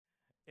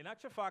In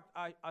actual fact,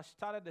 I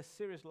started a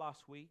series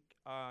last week,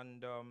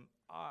 and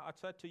I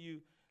said to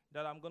you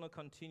that I'm going to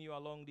continue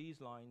along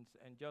these lines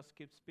and just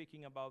keep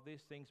speaking about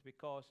these things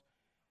because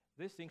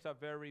these things are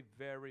very,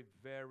 very,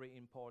 very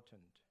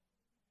important.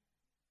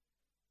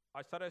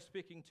 I started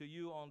speaking to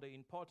you on the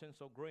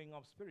importance of growing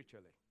up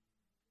spiritually.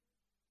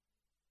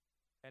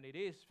 And it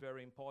is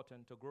very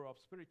important to grow up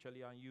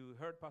spiritually, and you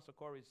heard Pastor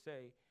Corey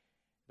say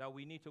that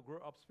we need to grow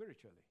up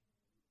spiritually.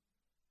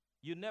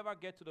 You never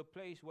get to the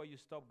place where you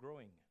stop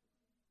growing.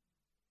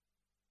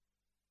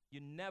 You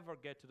never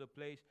get to the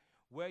place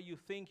where you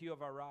think you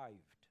have arrived.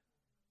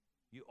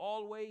 You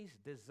always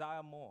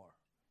desire more.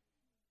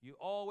 You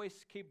always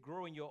keep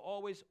growing. You're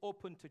always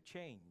open to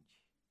change.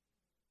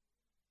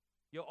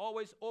 You're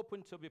always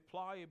open to be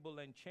pliable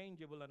and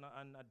changeable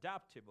and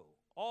adaptable.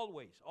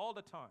 Always, all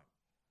the time.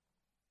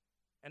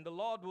 And the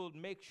Lord will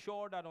make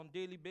sure that on a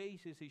daily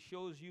basis He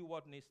shows you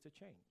what needs to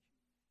change.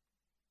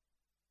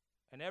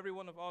 And every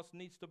one of us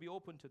needs to be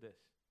open to this.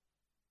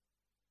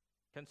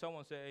 Can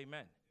someone say amen?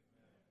 Amen.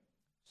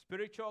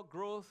 Spiritual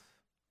growth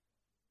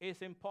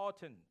is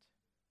important.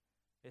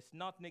 It's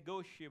not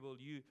negotiable.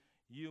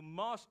 You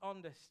must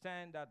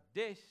understand that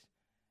this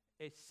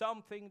is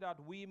something that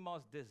we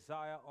must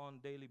desire on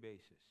a daily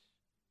basis.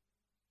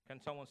 Can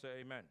someone say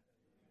amen? Amen.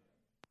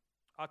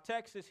 Our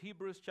text is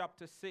Hebrews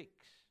chapter 6.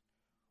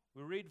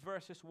 We read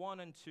verses 1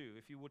 and 2.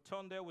 If you would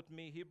turn there with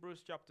me,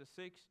 Hebrews chapter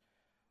 6,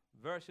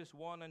 verses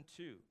 1 and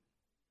 2.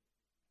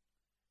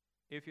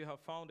 If you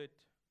have found it,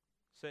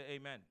 say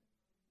amen.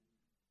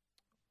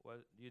 Well,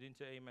 you didn't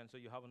say amen, so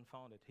you haven't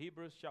found it.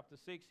 Hebrews chapter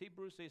 6.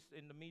 Hebrews is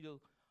in the middle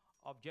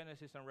of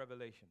Genesis and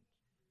Revelation.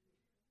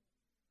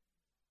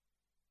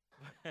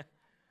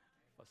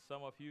 For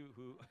some of you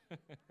who...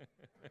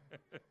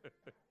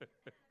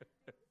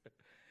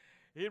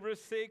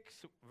 Hebrews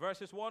 6,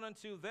 verses 1 and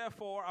 2.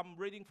 Therefore, I'm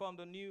reading from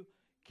the New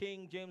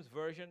King James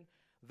Version.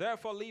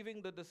 Therefore,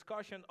 leaving the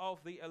discussion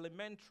of the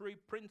elementary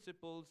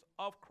principles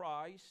of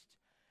Christ,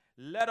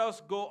 let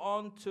us go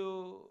on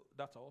to...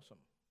 That's awesome.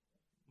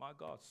 My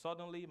God,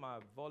 suddenly my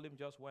volume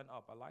just went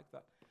up. I like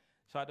that.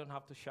 So I don't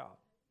have to shout.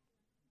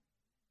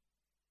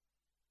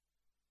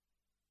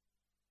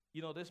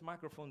 You know, these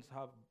microphones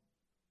have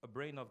a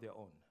brain of their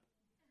own.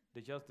 They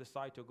just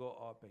decide to go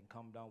up and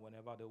come down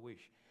whenever they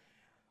wish.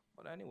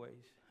 But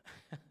anyways,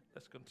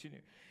 let's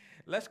continue.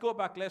 Let's go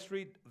back. Let's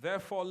read.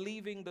 Therefore,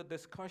 leaving the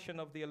discussion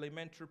of the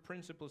elementary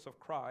principles of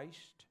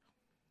Christ,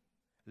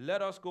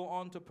 let us go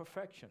on to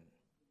perfection.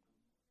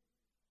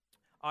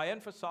 I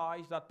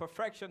emphasize that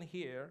perfection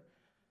here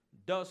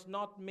does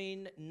not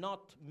mean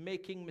not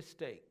making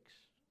mistakes.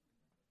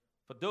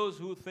 For those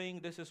who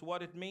think this is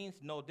what it means,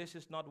 no, this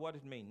is not what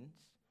it means.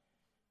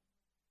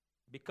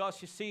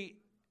 Because you see,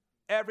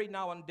 every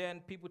now and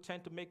then people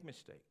tend to make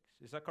mistakes.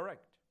 Is that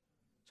correct?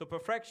 So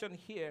perfection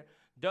here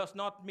does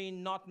not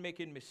mean not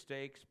making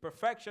mistakes.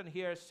 Perfection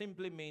here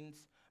simply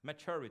means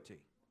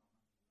maturity.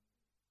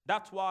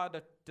 That's why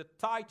the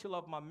title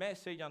of my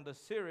message and the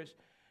series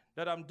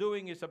that I'm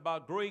doing is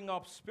about growing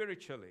up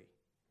spiritually.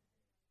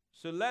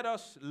 So let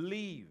us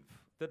leave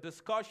the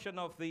discussion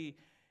of the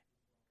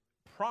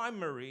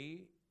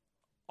primary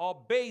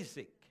or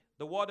basic.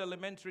 The word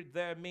elementary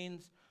there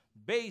means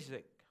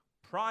basic,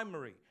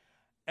 primary.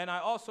 And I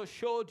also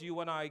showed you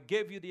when I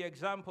gave you the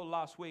example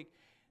last week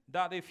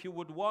that if you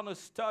would want to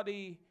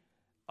study,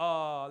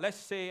 let's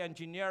say,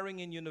 engineering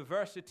in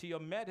university or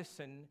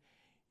medicine,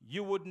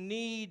 you would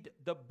need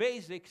the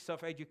basics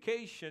of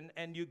education,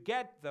 and you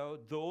get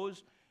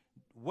those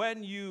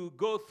when you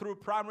go through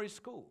primary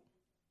school.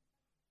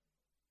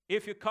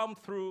 If you come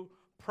through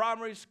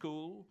primary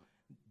school,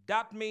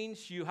 that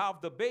means you have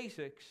the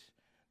basics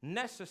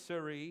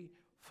necessary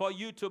for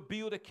you to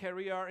build a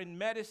career in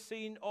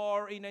medicine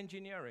or in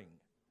engineering.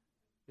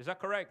 Is that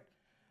correct?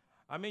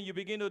 I mean, you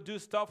begin to do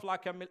stuff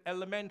like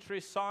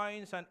elementary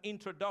science and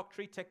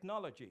introductory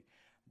technology.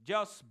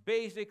 Just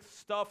basic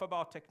stuff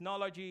about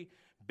technology,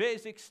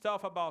 basic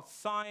stuff about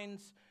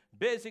science,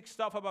 basic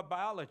stuff about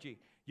biology.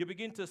 You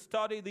begin to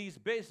study these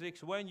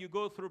basics when you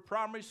go through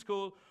primary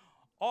school,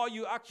 or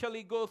you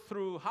actually go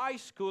through high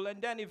school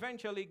and then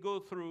eventually go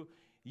through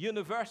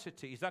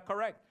university. Is that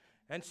correct?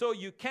 And so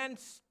you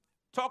can't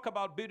talk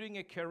about building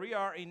a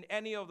career in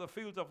any of the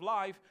fields of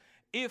life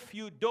if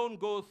you don't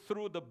go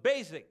through the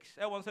basics.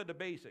 Everyone said the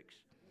basics.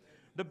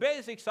 The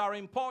basics are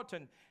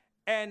important.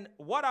 And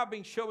what I've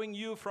been showing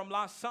you from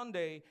last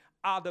Sunday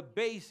are the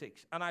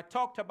basics. And I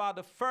talked about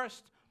the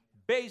first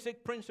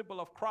basic principle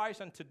of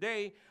Christ. And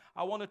today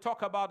I want to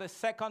talk about the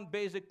second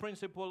basic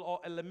principle or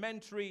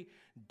elementary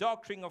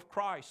doctrine of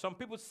Christ. Some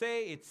people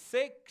say it's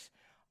 6.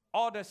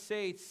 Others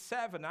say it's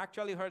 7. I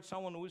actually heard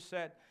someone who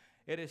said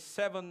it is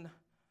 7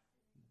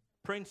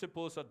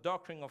 principles of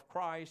doctrine of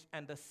Christ,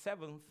 and the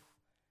 7th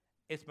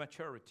is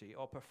maturity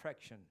or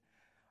perfection.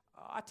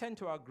 I tend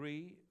to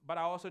agree, but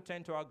I also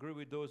tend to agree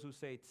with those who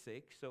say it's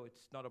 6, so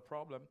it's not a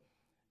problem.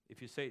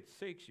 If you say it's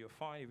 6, you're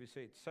fine. If you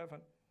say it's 7,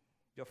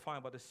 you're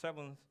fine. But the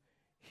 7th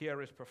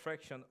here is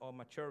perfection or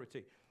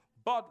maturity.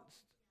 But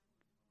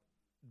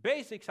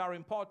basics are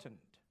important.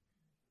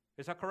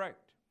 Is that correct?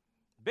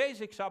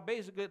 Basics are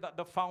basically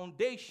the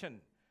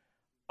foundation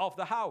of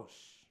the house.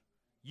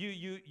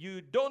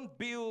 You don't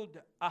build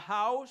a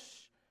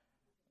house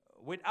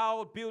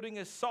without building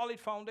a solid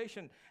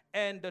foundation.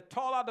 And the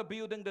taller the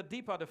building, the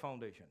deeper the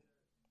foundation.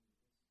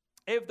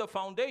 If the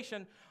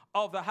foundation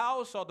of the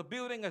house or the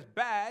building is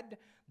bad,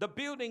 the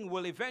building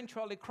will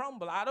eventually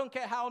crumble. I don't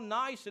care how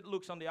nice it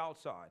looks on the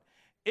outside.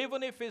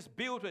 Even if it's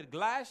built with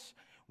glass,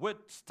 with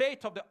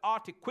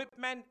state-of-the-art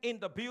equipment in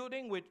the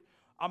building, with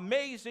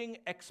amazing,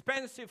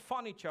 expensive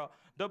furniture,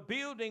 the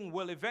building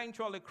will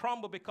eventually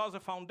crumble because the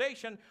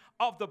foundation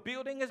of the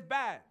building is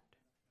bad.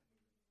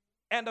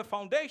 And the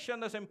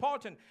foundation is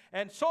important.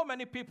 And so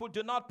many people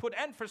do not put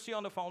emphasis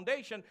on the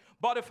foundation,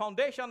 but the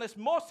foundation is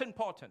most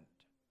important.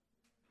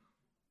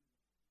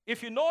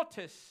 If you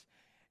notice,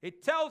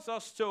 it tells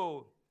us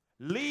to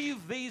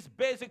leave these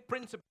basic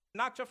principles.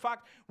 In actual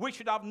fact, we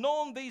should have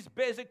known these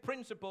basic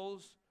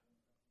principles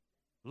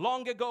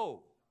long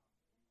ago.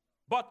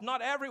 But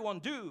not everyone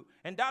do.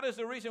 And that is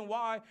the reason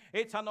why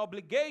it's an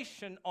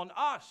obligation on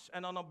us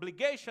and an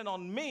obligation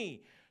on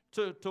me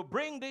to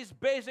bring these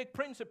basic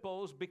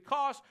principles,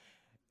 because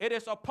it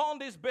is upon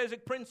these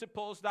basic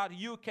principles that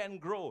you can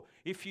grow.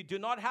 If you do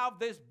not have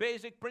these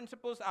basic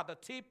principles at the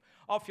tip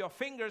of your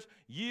fingers,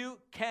 you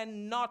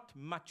cannot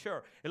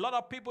mature. A lot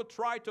of people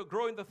try to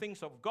grow in the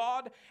things of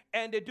God,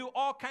 and they do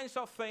all kinds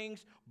of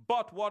things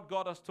but what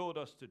God has told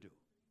us to do.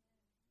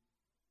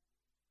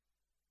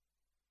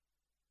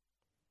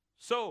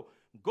 So,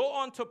 go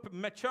on to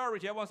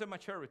maturity. Everyone say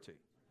maturity.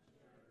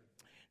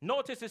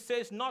 Notice it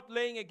says not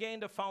laying again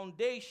the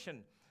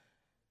foundation.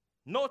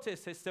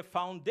 Notice it's the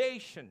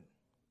foundation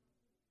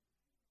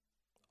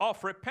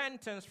of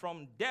repentance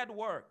from dead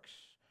works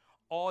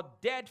or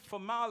dead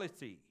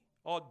formality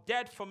or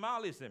dead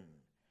formalism,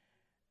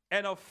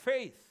 and of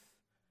faith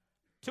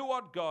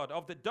toward God,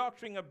 of the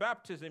doctrine of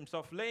baptisms,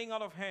 of laying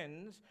on of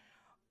hands,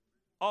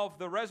 of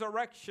the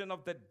resurrection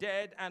of the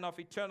dead, and of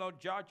eternal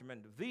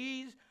judgment.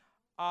 These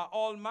are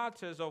all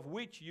matters of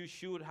which you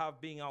should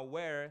have been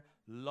aware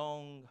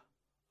long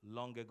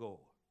ago.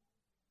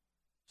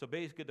 So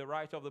basically, the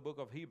writer of the book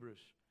of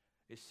Hebrews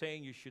is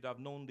saying you should have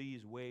known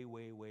these way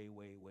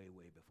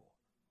before.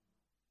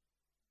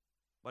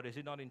 But is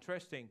it not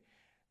interesting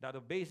that the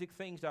basic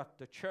things that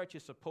the church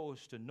is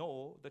supposed to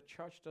know, the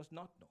church does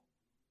not know?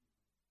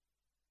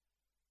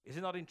 Is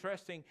it not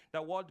interesting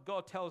that what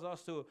God tells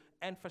us to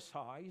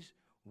emphasize,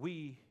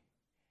 we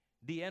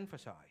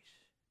de-emphasize?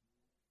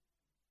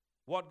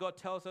 What God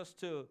tells us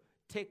to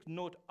take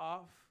note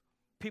of,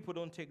 people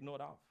don't take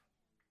note of.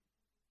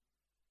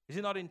 Is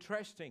it not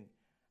interesting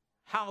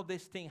how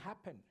this thing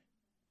happened?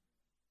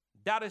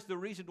 That is the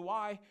reason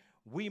why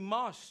we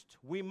must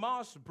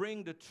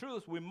bring the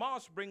truth. We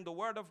must bring the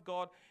word of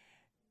God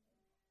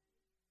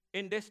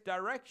in this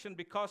direction,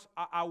 because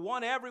I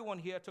want everyone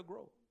here to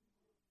grow.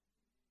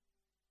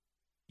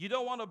 You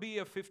don't want to be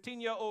a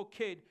 15-year-old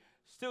kid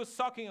still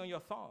sucking on your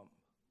thumb.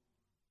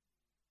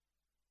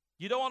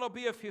 You don't want to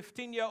be a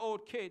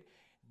 15-year-old kid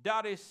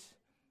that is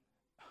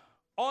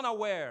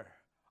unaware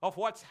of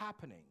what's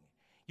happening.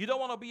 You don't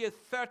want to be a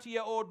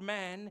 30-year-old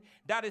man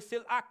that is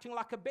still acting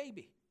like a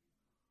baby.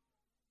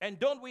 And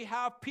don't we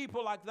have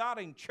people like that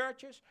in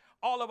churches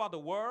all over the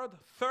world?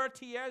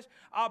 30 years,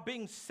 are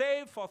being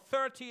saved for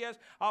 30 years,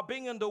 are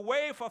being in the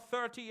way for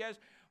 30 years.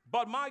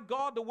 But my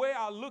God, the way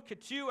I look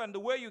at you and the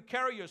way you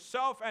carry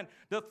yourself and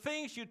the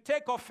things you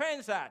take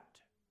offense at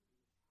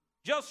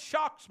just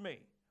shocks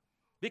me.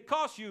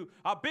 Because you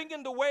are being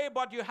in the way,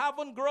 but you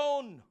haven't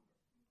grown.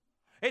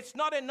 It's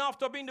not enough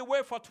to be in the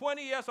way for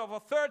 20 years or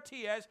for 30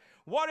 years.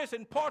 What is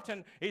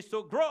important is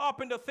to grow up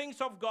in the things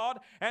of God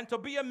and to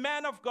be a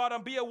man of God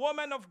and be a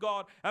woman of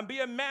God and be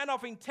a man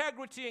of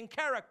integrity and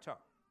character.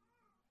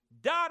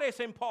 That is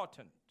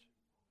important.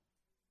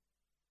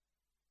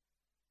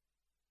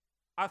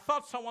 I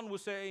thought someone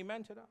would say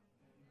amen to that.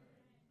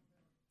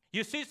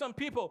 You see some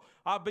people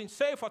have been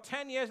saved for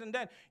 10 years, and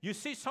then you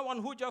see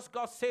someone who just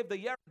got saved a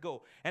year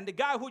ago, and the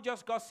guy who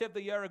just got saved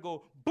a year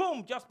ago,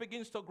 boom, just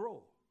begins to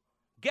grow.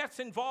 Gets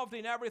involved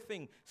in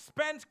everything,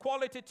 spends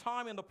quality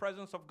time in the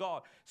presence of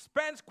God,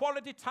 spends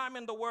quality time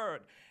in the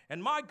Word.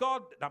 And my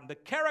God, the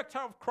character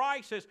of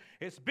Christ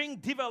is being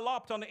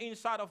developed on the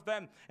inside of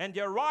them, and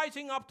they're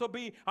rising up to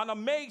be an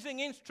amazing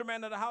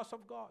instrument in the house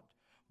of God.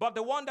 But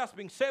the one that's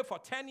been saved for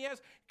 10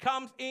 years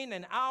comes in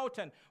and out,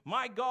 and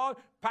my God,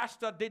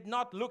 pastor did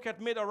not look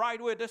at me the right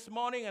way this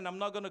morning, and I'm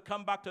not going to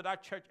come back to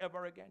that church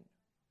ever again.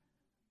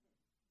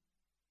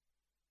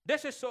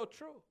 This is so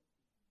true.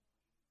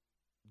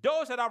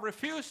 Those that have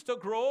refused to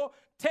grow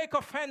take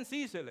offense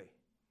easily.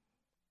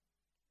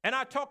 And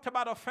I talked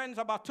about offense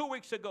about 2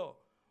 weeks ago,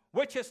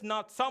 which is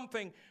not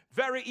something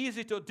very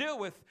easy to deal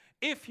with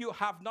if you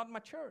have not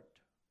matured.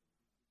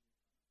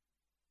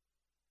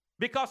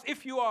 Because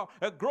if you are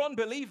a grown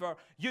believer,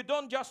 you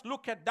don't just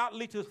look at that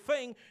little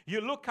thing, you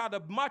look at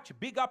a much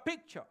bigger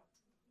picture.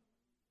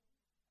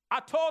 I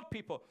told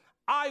people,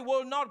 I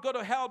will not go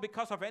to hell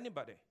because of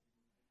anybody.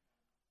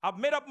 I've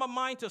made up my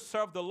mind to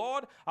serve the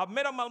Lord. I've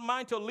made up my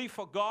mind to live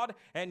for God.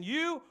 And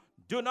you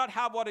do not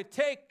have what it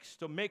takes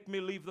to make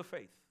me leave the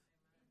faith.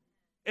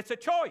 It's a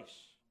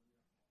choice.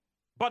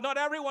 But not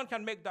everyone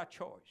can make that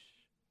choice.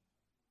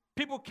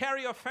 People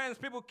carry offense.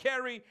 People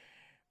carry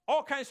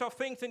all kinds of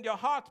things in their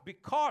heart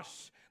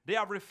because they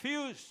have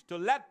refused to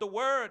let the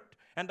word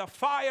and the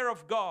fire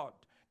of God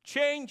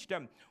change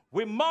them.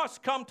 We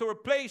must come to a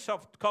place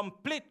of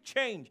complete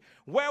change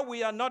where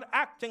we are not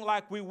acting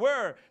like we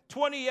were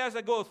 20 years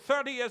ago,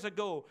 30 years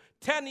ago,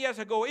 10 years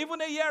ago,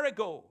 even a year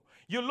ago.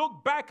 You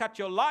look back at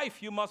your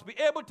life, you must be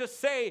able to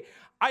say,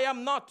 I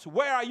am not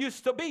where I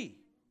used to be.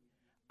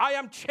 I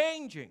am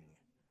changing.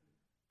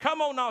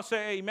 Come on now,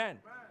 say amen.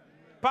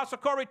 Pastor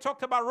Corey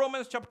talked about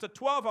Romans chapter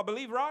 12, I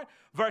believe, right?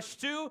 Verse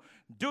 2,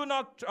 do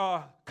not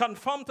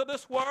conform to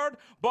this world,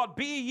 but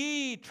be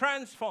ye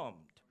transformed.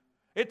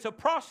 It's a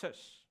process.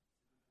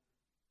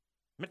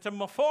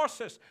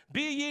 Metamorphosis.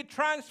 Be ye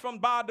transformed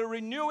by the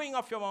renewing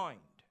of your mind,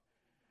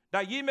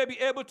 that ye may be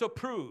able to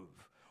prove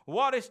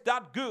what is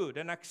that good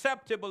and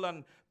acceptable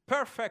and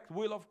perfect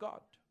will of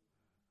God.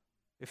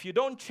 If you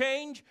don't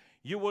change,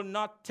 you will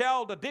not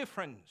tell the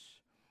difference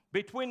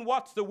between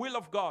what's the will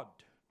of God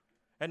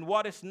and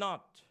what is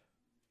not.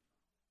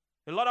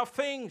 A lot of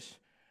things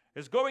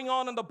is going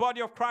on in the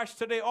body of Christ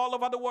today all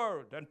over the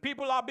world, and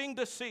people are being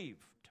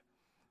deceived.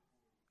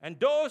 And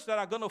those that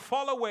are going to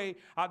fall away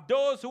are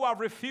those who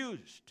have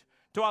refused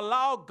to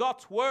allow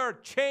God's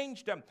word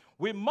change them.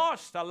 We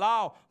must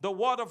allow the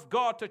word of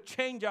God to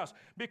change us,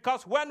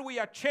 because when we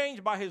are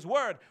changed by his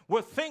word,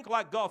 we think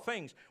like God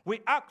thinks.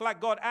 We act like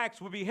God acts.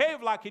 We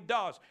behave like he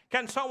does.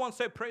 Can someone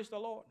say, praise the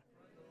Lord?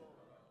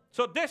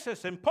 So this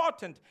is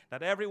important,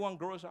 that everyone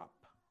grows up.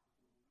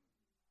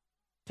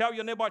 Tell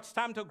your neighbor, it's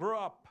time to grow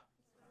up.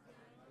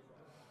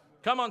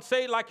 Come on,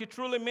 say it like you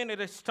truly mean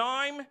it. It's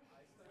time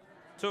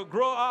to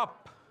grow up.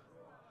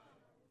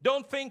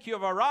 Don't think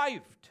you've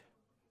arrived.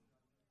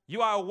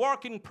 You are a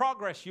work in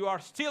progress. You are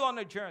still on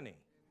a journey.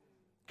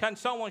 Can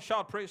someone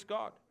shout, praise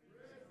God?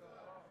 Praise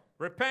God.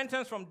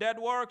 Repentance from dead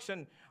works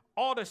and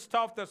all the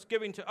stuff that's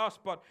given to us,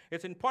 but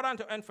it's important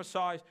to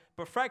emphasize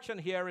perfection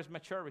here is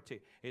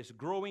maturity. It's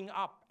growing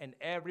up, and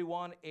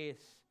everyone is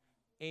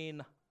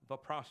in the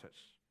process.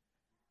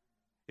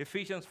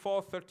 Ephesians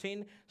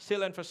 4:13,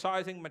 still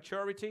emphasizing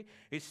maturity.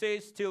 It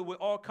says, till we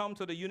all come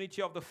to the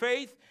unity of the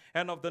faith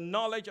and of the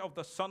knowledge of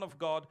the Son of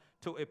God,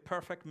 to a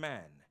perfect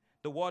man.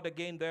 The word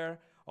again there,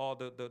 or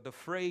the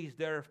phrase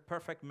there,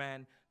 perfect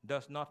man,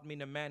 does not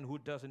mean a man who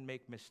doesn't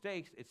make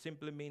mistakes. It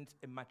simply means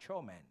a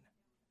mature man.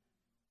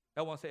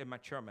 I want to say a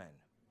mature man.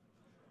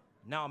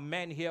 Now,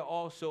 man here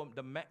also,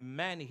 the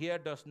man here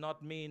does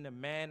not mean a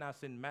man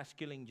as in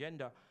masculine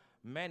gender.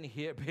 Man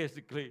here,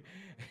 basically,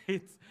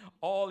 it's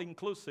all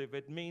inclusive.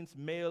 It means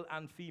male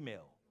and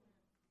female.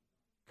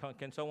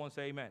 Can someone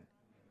say amen?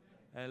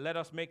 And let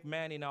us make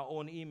man in our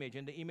own image.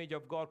 In the image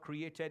of God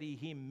created he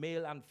him,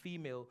 male and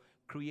female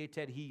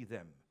created he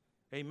them.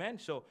 Amen?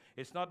 So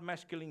it's not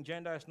masculine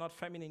gender, it's not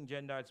feminine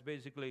gender. It's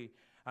basically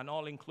an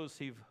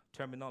all-inclusive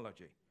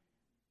terminology.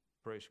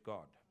 Praise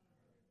God.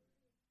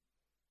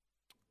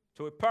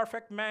 To a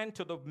perfect man,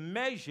 to the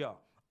measure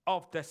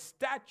of the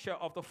stature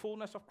of the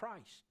fullness of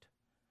Christ.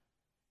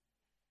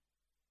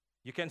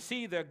 You can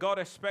see that God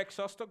expects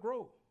us to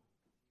grow.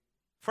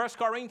 1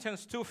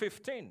 Corinthians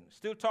 2:15,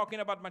 still talking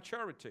about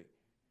maturity.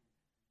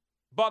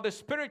 But the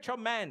spiritual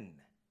man,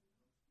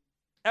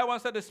 everyone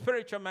said the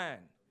spiritual man.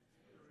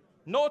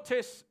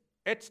 Notice,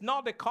 it's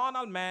not the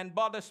carnal man,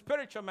 but the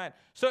spiritual man.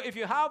 So if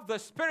you have the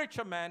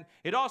spiritual man,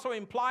 it also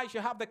implies you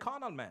have the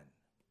carnal man.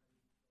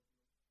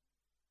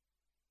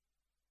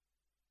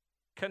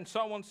 Can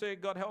someone say,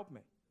 God help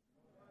me?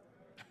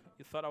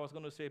 You thought I was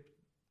going to say,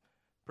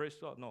 praise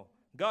God. No.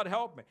 God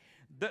help me.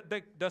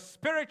 The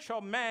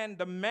spiritual man,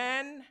 the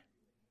man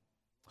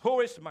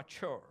who is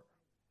mature,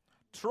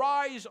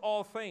 tries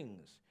all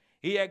things.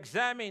 He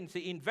examines,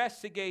 he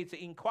investigates,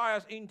 he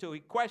inquires into, he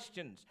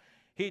questions,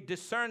 he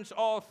discerns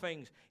all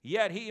things,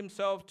 yet he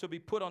himself to be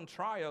put on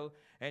trial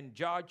and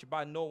judged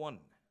by no one.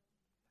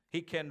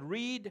 He can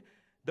read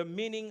the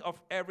meaning of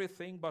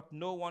everything, but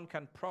no one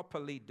can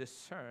properly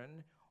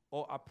discern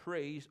or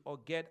appraise or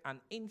get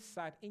an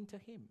insight into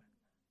him.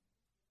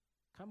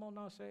 Come on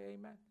now, say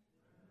amen.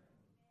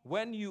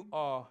 When you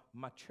are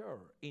mature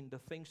in the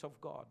things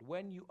of God,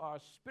 when you are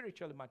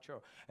spiritually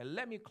mature, and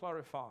let me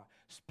clarify,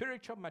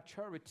 spiritual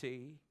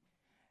maturity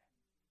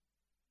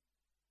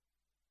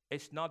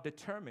is not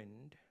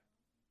determined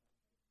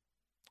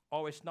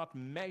or it's not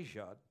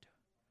measured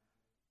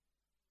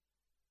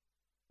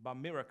by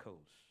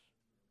miracles,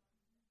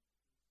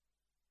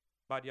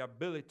 by the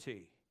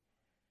ability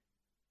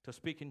to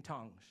speak in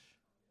tongues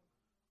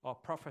or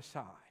prophesy.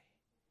 Are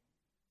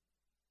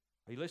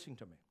you listening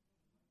to me?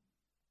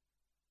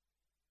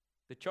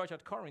 The church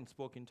at Corinth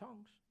spoke in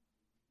tongues.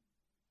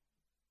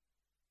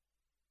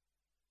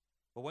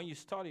 But when you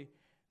study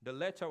the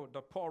letter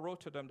that Paul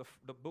wrote to them,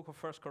 the book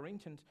of 1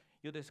 Corinthians,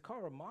 you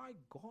discover, my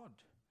God,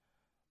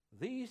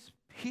 these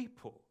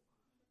people,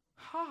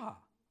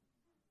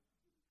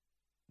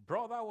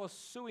 brother was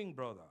suing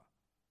brother,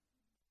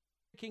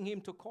 taking him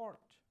to court.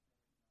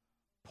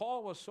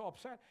 Paul was so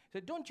upset. He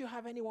said, don't you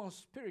have anyone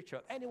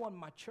spiritual, anyone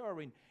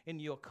mature in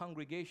your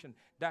congregation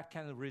that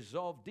can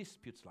resolve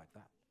disputes like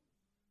that?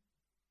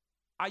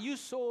 Are you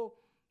so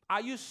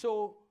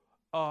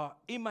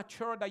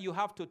immature that you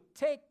have to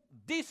take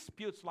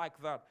disputes like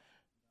that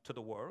to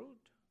the world?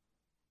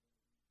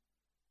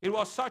 It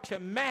was such a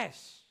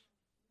mess.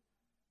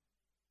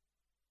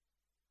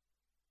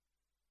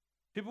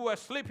 People were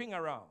sleeping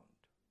around.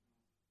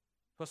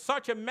 It was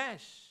such a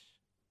mess.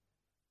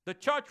 The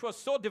church was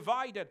so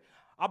divided.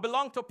 I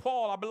belong to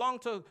Paul. I belong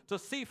to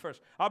Cephas.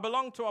 I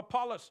belong to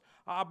Apollos.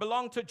 I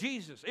belong to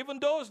Jesus. Even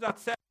those that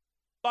said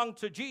they belong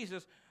to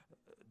Jesus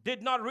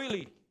did not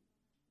really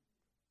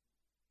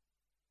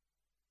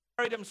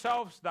carry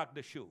themselves like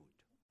they should.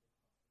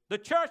 The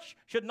church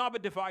should not be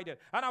divided.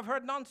 And I've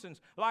heard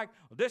nonsense like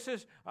this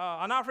is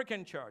an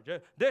African church.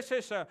 This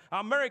is an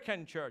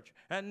American church.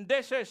 And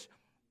this is,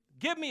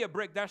 give me a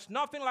break. There's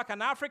nothing like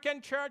an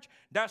African church.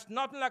 There's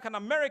nothing like an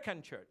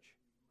American church.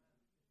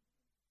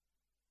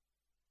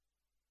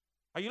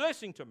 Are you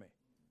listening to me?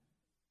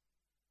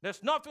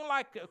 There's nothing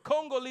like a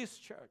Congolese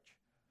church,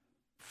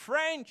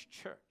 French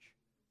church.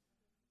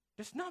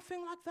 There's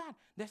nothing like that.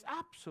 There's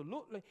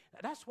absolutely,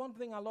 that's one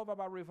thing I love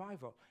about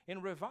revival.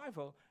 In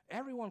revival,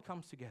 everyone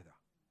comes together.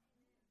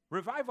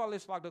 Revival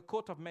is like the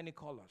coat of many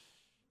colors.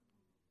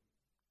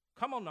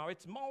 Come on now,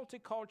 it's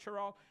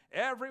multicultural.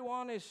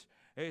 Everyone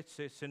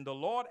it's in the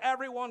Lord.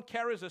 Everyone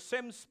carries the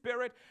same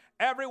spirit.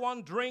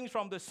 Everyone drinks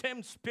from the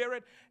same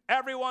spirit.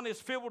 Everyone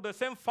is filled with the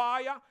same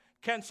fire.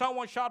 Can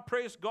someone shout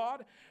praise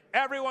God?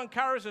 Everyone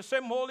carries the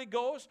same Holy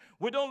Ghost.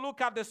 We don't look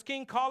at the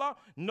skin color.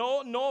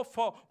 No,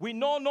 for we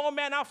know no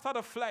man after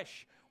the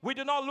flesh. We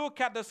do not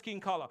look at the skin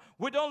color.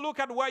 We don't look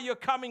at where you're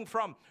coming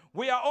from.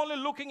 We are only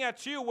looking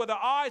at you with the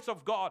eyes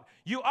of God.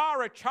 You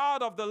are a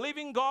child of the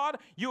living God.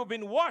 You've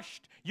been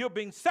washed. You've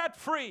been set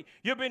free.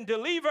 You've been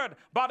delivered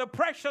by the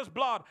precious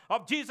blood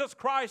of Jesus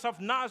Christ of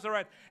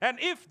Nazareth. And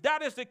if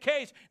that is the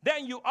case,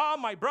 then you are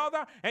my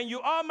brother and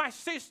you are my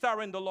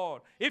sister in the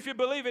Lord. If you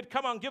believe it,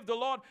 come on, give the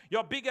Lord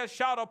your biggest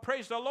shout of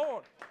praise the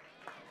Lord.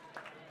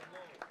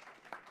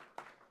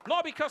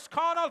 No, because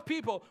carnal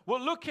people will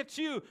look at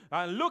you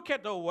and look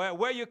at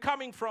where you're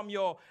coming from,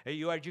 your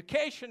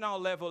educational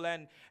level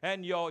and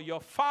your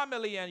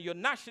family and your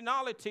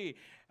nationality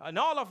and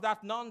all of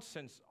that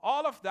nonsense.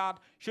 All of that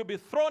should be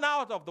thrown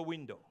out of the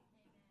window.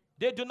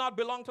 They do not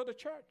belong to the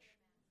church.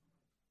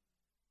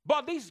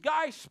 But these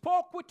guys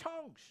spoke with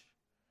tongues.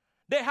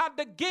 They had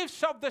the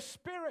gifts of the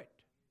Spirit.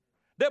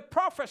 They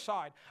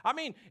prophesied. I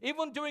mean,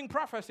 even during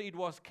prophecy, it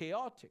was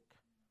chaotic.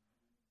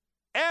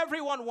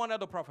 Everyone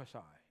wanted to prophesy.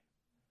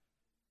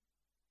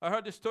 I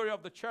heard the story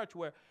of the church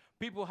where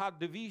people had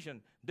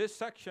division, this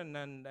section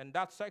and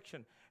that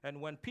section.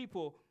 And when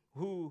people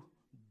who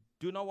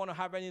do not want to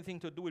have anything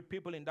to do with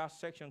people in that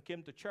section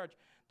came to church,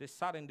 they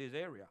sat in this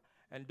area.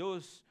 And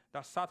those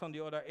that sat on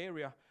the other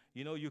area,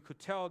 you could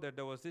tell that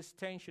there was this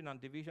tension and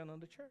division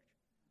in the church.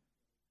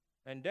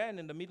 And then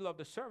in the middle of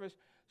the service,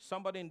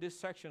 somebody in this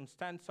section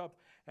stands up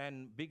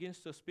and begins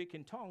to speak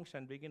in tongues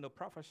and begin to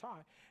prophesy.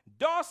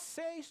 Thus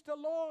says the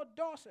Lord,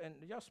 and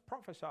just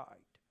prophesied.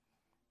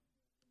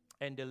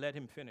 And they let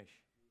him finish.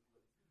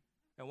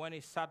 And when he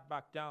sat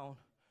back down,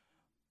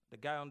 the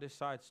guy on this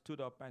side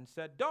stood up and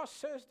said, thus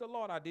says the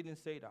Lord. I didn't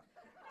say that.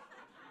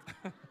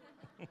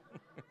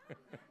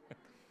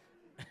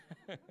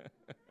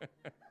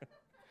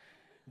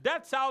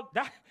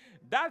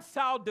 That's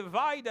how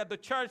divided the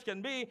church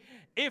can be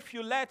if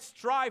you let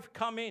strife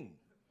come in.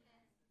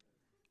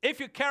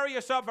 If you carry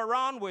yourself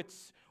around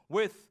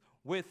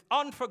with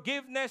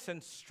unforgiveness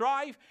and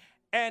strife,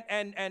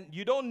 and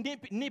you don't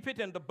nip it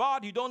in the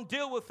bud, you don't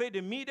deal with it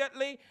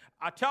immediately,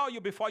 I tell you,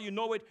 before you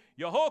know it,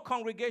 your whole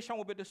congregation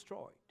will be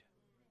destroyed.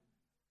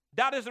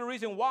 That is the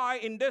reason why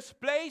in this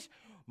place,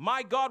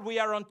 my God, we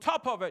are on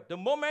top of it. The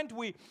moment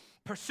we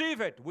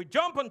perceive it, we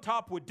jump on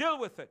top, we deal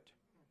with it.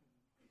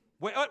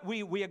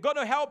 We are going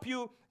to help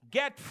you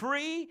get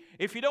free.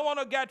 If you don't want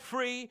to get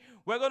free,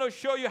 we're going to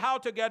show you how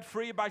to get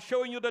free by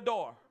showing you the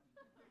door.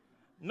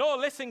 No,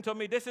 listen to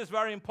me. This is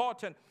very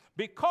important.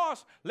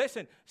 Because,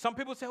 listen, some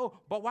people say, oh,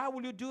 but why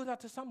will you do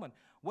that to someone?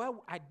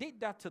 Well, I did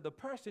that to the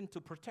person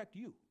to protect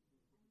you.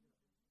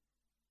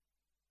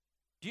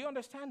 Do you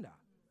understand that?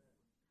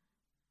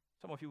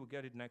 Some of you will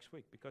get it next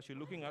week because you're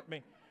looking at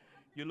me.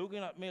 You're looking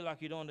at me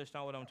like you don't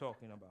understand what I'm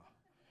talking about.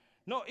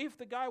 No, if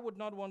the guy would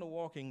not want to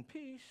walk in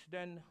peace,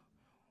 then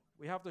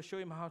we have to show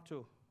him how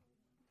to.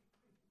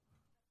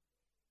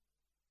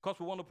 Because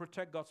we want to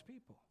protect God's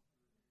people.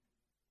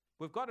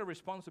 We've got a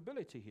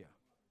responsibility here.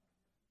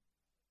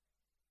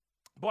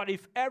 But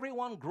if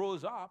everyone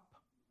grows up,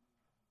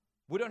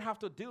 we don't have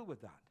to deal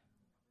with that.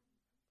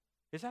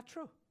 Is that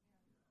true?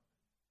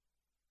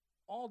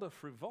 All the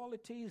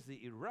frivolities,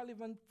 the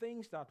irrelevant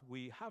things that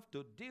we have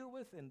to deal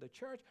with in the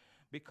church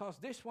because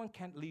this one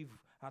can't live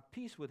at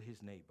peace with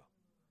his neighbor.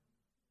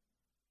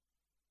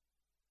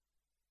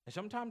 And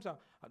sometimes,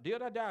 the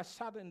other day I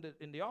sat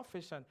in the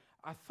office and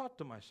I thought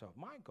to myself,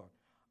 my God,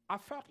 I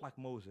felt like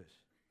Moses.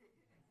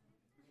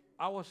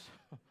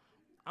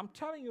 I'm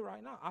telling you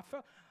right now,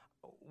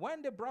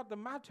 when they brought the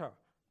matter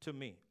to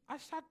me, I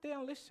sat there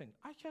and listened.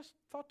 I just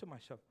thought to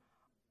myself,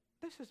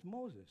 this is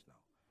Moses now.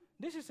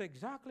 This is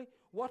exactly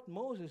what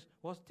Moses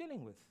was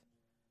dealing with.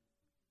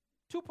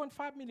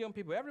 2.5 million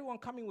people, everyone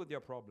coming with their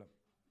problem.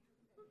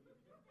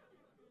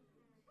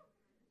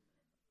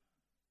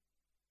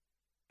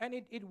 And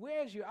it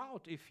wears you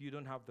out if you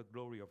don't have the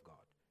glory of God.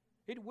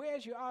 It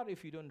wears you out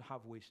if you don't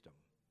have wisdom.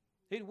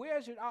 It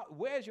wears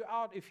you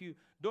out if you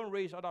don't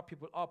raise other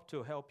people up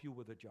to help you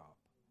with a job.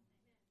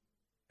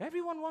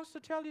 Everyone wants to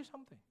tell you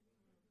something.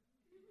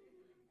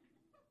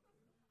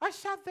 I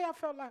sat there,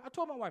 I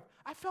told my wife,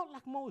 I felt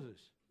like Moses.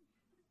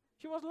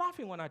 She was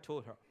laughing when I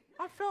told her.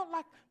 I felt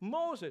like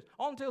Moses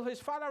until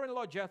his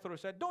father-in-law Jethro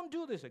said, don't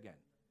do this again.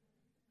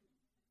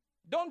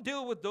 Don't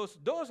deal with those.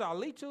 Those are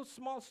little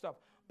small stuff.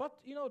 But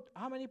you know,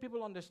 how many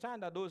people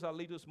understand that those are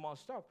little small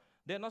stuff?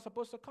 They're not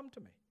supposed to come to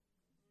me.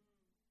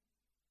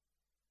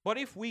 But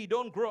if we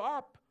don't grow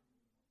up,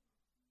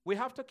 we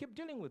have to keep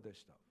dealing with this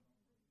stuff.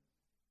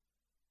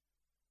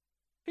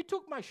 He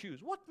took my shoes.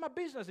 What's my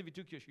business if he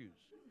took your shoes?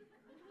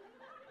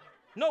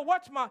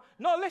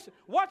 Listen.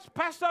 What's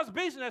pastor's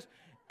business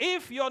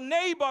if your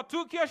neighbor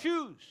took your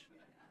shoes?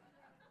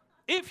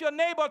 If your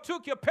neighbor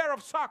took your pair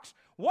of socks,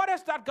 what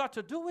has that got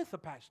to do with the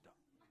pastor?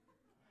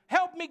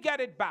 Help me get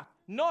it back.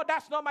 No,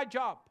 that's not my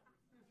job.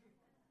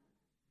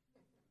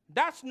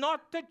 That's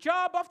not the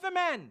job of the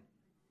man.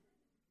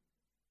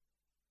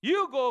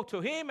 You go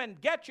to him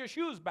and get your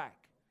shoes back.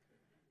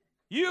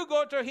 You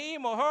go to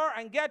him or her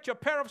and get your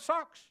pair of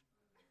socks.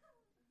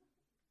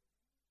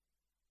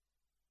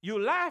 You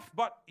laugh,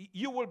 but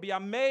you will be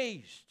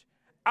amazed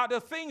at the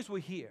things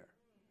we hear.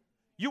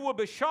 You will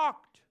be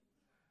shocked.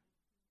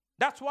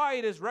 That's why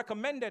it is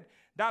recommended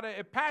that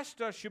a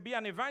pastor should be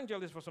an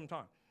evangelist for some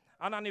time.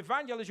 And an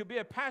evangelist should be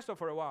a pastor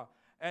for a while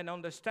and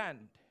understand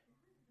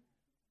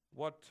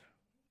what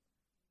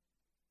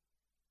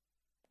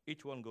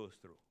each one goes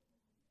through.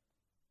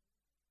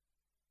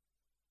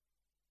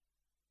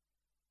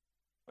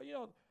 But you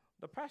know,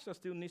 the pastor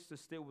still needs to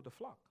stay with the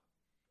flock.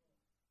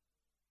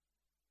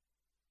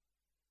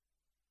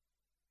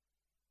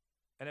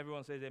 And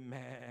everyone says,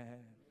 amen.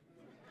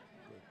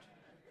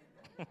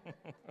 Good.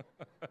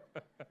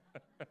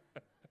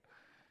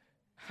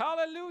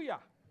 Hallelujah.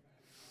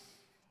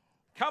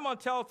 Come on,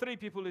 tell 3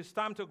 people it's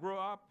time to grow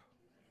up.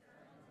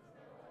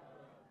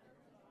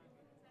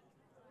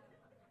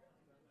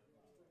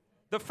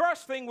 The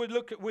first thing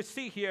we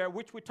see here,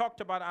 which we talked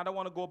about, I don't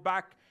want to go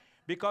back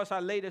because I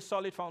laid a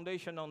solid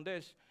foundation on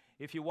this.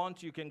 If you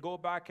want, you can go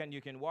back and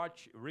you can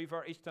watch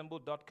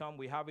riveristanbul.com.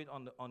 We have it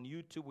on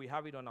YouTube. We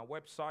have it on our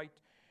website.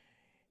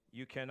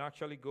 You can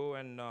actually go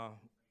and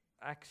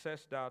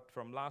access that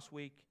from last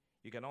week.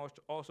 You can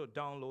also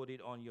download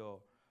it on your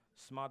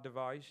smart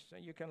device,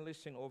 and you can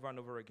listen over and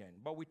over again.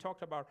 But we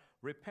talked about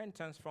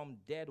repentance from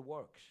dead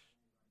works.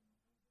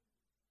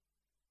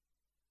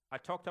 I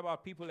talked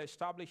about people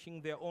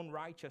establishing their own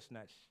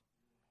righteousness.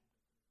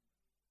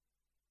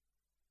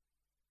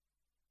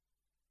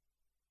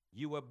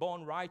 You were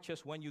born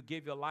righteous when you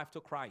gave your life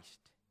to Christ.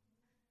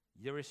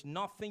 There is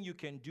nothing you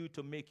can do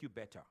to make you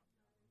better.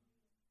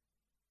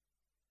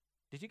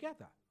 Did you get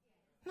that?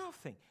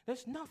 Nothing.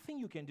 There's nothing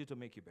you can do to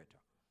make you better.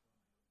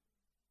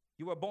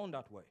 You were born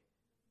that way.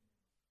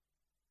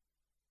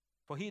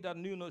 For he that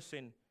knew no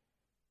sin,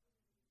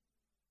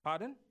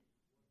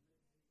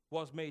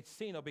 was made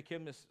sin or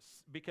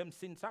became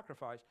sin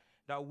sacrifice,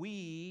 that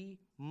we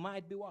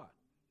might be what?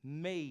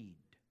 Made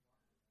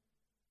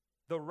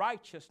the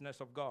righteousness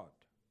of God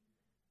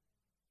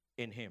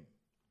in him.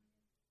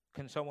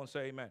 Can someone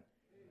say amen?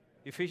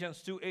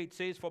 Ephesians 2:8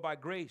 says, for by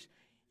grace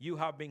you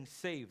have been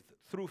saved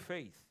through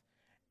faith,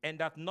 and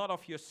that not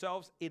of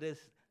yourselves, it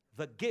is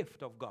the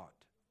gift of God.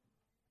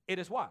 It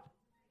is what?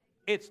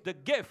 It's the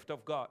gift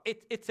of God.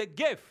 It's a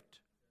gift.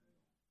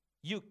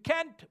 You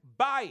can't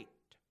buy it.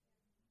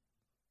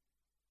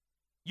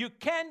 You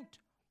can't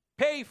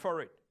pay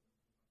for it.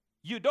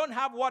 You don't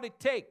have what it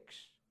takes.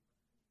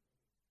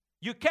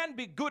 You can't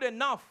be good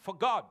enough for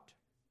God.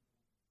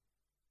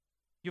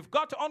 You've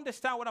got to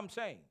understand what I'm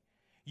saying.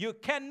 You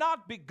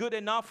cannot be good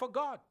enough for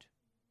God.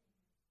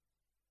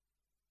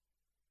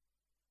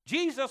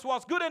 Jesus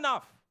was good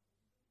enough.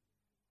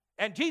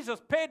 And Jesus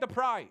paid the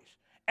price.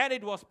 And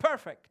it was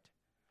perfect.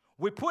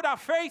 We put our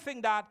faith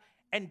in that,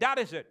 and that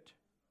is it.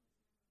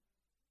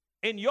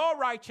 In your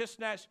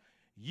righteousness,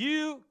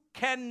 you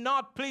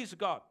cannot please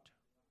God.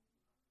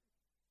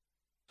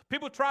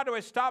 People try to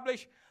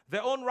establish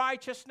their own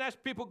righteousness.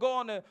 People go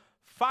on a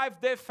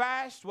 5-day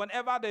fast.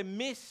 Whenever they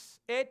miss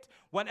it,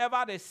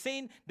 whenever they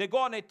sin, they go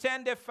on a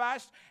 10-day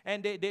fast,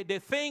 and they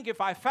think, if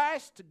I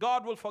fast,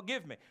 God will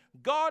forgive me.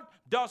 God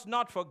does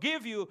not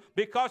forgive you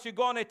because you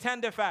go on a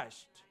 10-day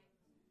fast.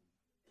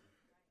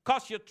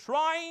 Because you're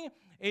trying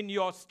in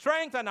your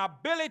strength and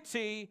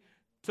ability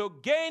to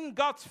gain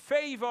God's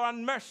favor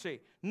and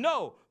mercy.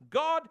 No,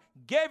 God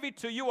gave it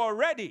to you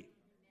already.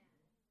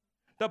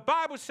 The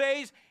Bible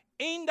says,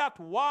 in that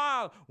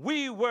while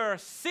we were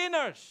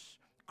sinners,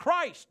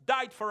 Christ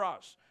died for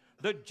us,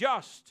 the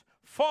just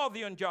for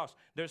the unjust.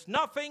 There's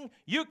nothing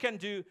you can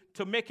do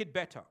to make it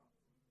better.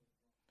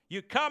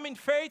 You come in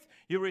faith,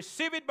 you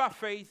receive it by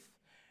faith,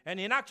 and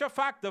in actual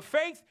fact, the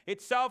faith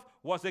itself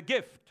was a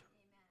gift.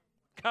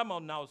 Amen. Come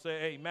on now, say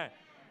amen. Amen.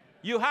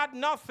 You had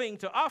nothing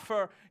to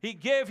offer. He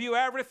gave you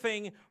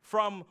everything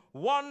from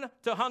 1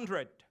 to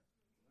 100.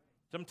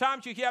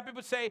 Sometimes you hear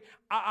people say,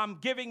 I'm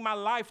giving my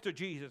life to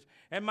Jesus.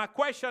 And my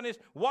question is,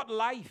 what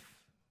life?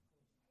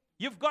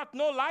 You've got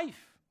no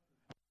life.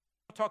 I'm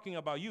not talking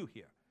about you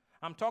here.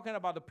 I'm talking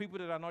about the people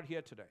that are not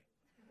here today.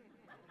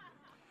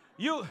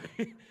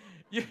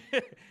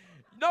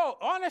 No,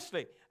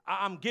 honestly,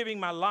 I'm giving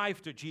my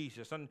life to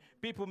Jesus. And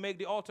people make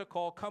the altar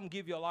call, come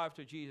give your life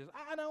to Jesus.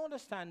 I don't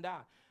understand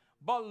that.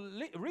 But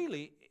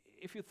really,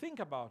 if you think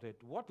about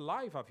it, what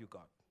life have you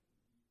got?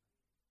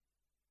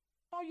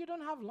 Oh, you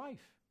don't have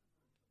life.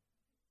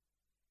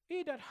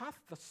 He that hath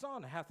the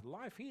Son hath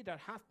life. He that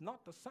hath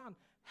not the Son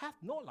hath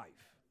no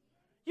life.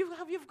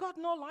 You've got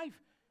no life.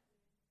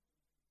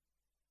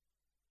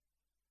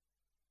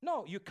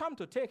 No, you come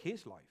to take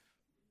his life.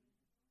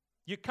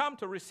 You come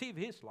to receive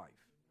his life.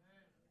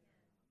 Amen.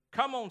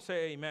 Come on,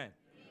 say amen.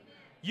 Amen.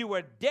 You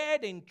were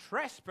dead in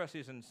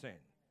trespasses and sin.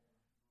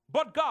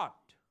 But God.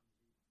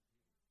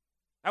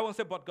 I won't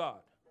say but God.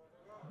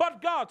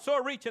 But God,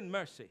 so rich in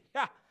mercy.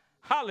 Yeah.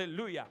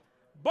 Hallelujah.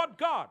 But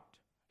God,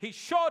 he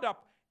showed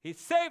up. He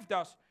saved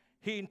us.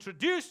 He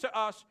introduced to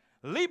us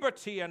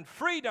liberty and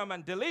freedom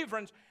and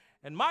deliverance.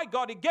 And my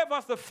God, he gave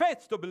us the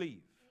faith to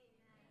believe.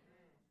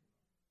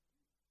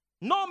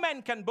 No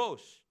man can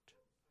boast.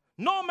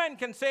 No man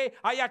can say,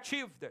 I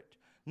achieved it.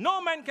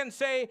 No man can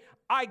say,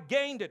 I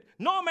gained it.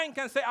 No man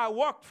can say, I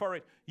worked for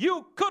it.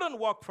 You couldn't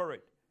work for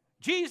it.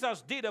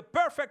 Jesus did a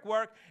perfect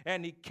work,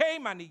 and he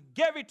came and he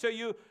gave it to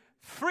you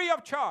free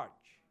of charge.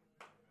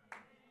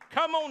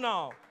 Come on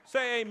now.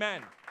 Say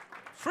amen.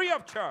 Free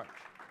of charge.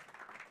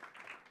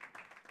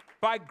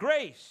 By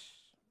grace,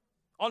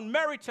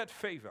 unmerited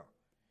favor,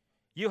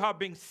 you have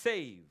been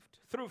saved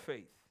through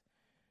faith,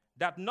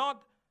 that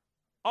not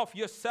of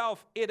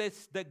yourself, it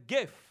is the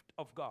gift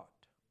of God.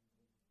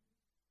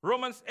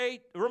 Romans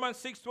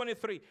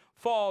 6:23,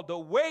 for the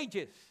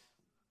wages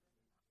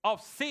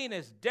of sin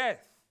is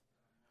death,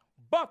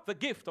 but the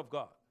gift of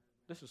God.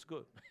 This is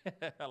good.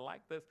 I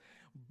like this.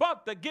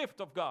 But the gift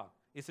of God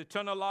is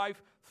eternal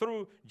life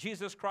through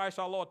Jesus Christ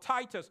our Lord.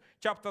 Titus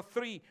chapter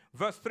 3,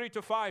 verse 3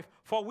 to 5.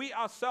 For we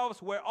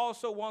ourselves were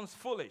also once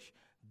foolish,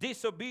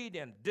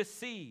 disobedient,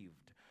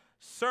 deceived,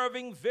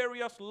 serving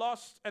various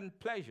lusts and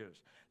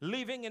pleasures,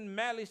 living in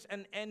malice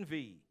and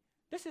envy.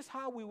 This is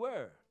how we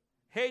were,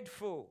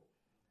 hateful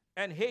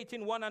and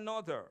hating one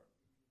another.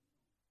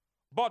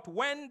 But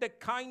when the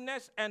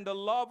kindness and the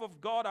love of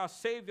God our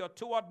Savior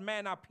toward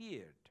men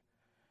appeared,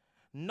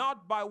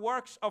 not by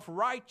works of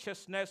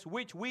righteousness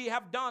which we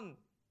have done.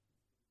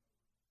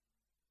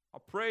 I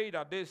pray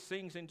that this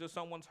sinks into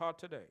someone's heart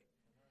today.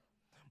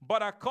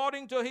 But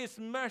according to his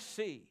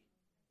mercy,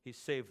 he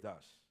saved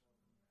us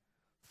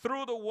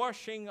through the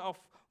washing of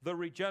the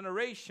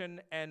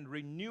regeneration and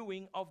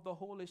renewing of the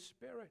Holy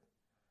Spirit.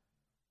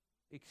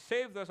 He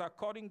saved us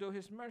according to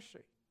his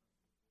mercy.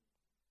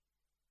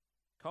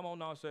 Come on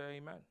now, say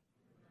amen.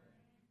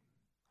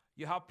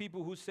 You have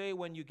people who say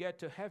when you get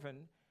to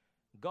heaven,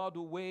 God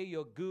will weigh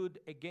your good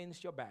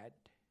against your bad.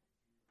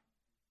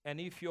 And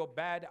if your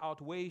bad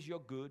outweighs your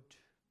good,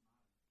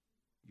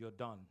 you're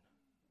done.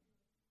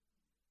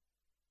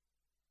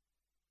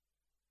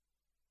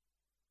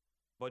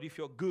 But if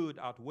your good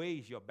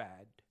outweighs your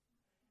bad,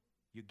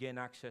 you gain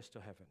access to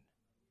heaven.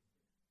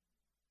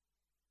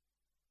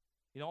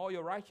 You know, all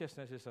your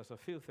righteousness is as a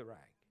filthy rag.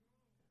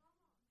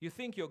 You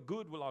think your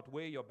good will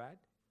outweigh your bad?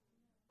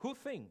 Who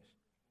thinks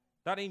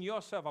that in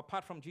yourself,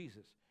 apart from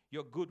Jesus,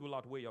 your good will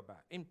outweigh your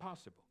bad?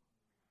 Impossible.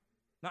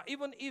 Now,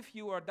 even if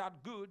you are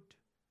that good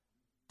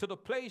to the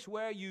place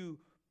where you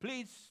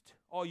pleased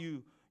or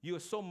you're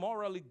so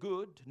morally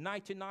good,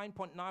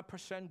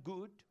 99.9%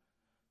 good,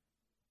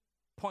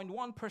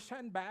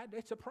 0.1% bad,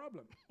 it's a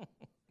problem.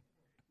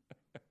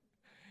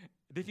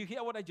 Did you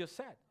hear what I just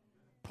said?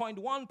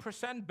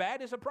 0.1%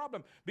 bad is a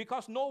problem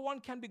because no one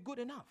can be good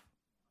enough.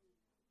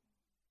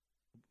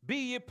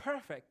 Be ye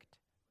perfect,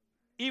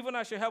 even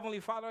as your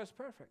heavenly Father is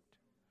perfect.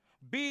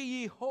 Be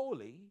ye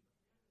holy,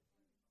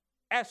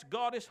 as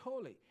God is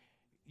holy.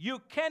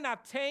 You can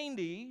attain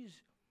these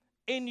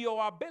in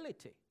your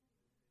ability.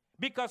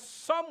 Because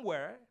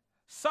somewhere,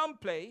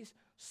 someplace,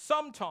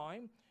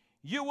 sometime,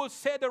 you will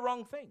say the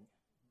wrong thing.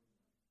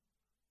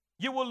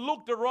 You will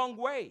look the wrong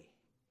way.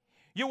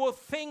 You will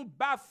think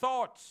bad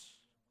thoughts.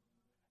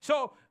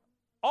 So,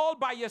 all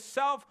by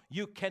yourself,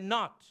 you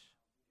cannot.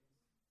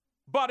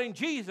 But in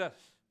Jesus,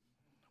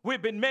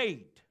 we've been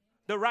made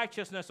the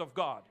righteousness of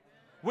God.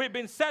 We've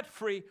been set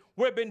free.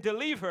 We've been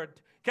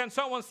delivered. Can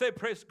someone say,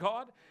 praise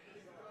God?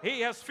 He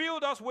has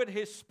filled us with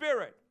his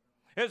Spirit.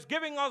 He's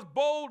giving us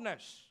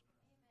boldness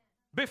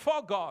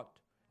before God.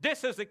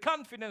 This is the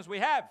confidence we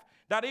have,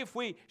 that if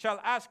we shall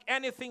ask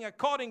anything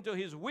according to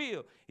his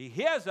will, he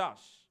hears us.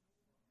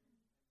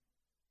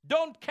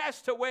 Don't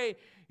cast away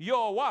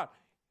your what?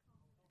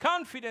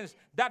 Confidence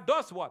that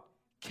does what?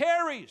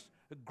 carries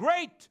a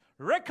great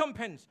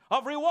recompense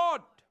of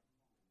reward.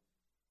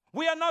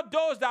 We are not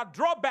those that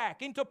draw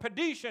back into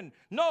perdition.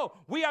 No,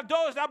 we are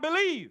those that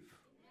believe.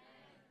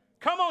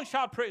 Come on,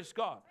 shout, praise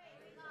God.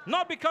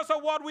 Not because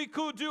of what we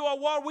could do or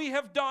what we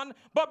have done,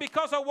 but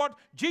because of what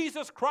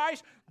Jesus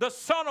Christ, the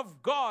Son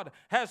of God,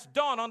 has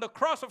done on the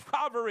cross of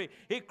Calvary.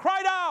 He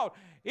cried out,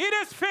 "It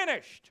is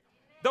finished."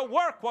 The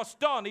work was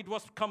done. It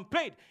was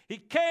complete. He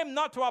came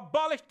not to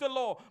abolish the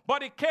law,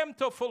 but he came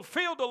to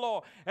fulfill the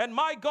law. And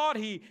my God,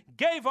 he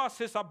gave us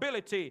his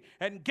ability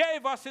and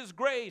gave us his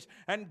grace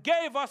and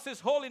gave us his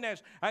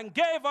holiness and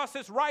gave us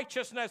his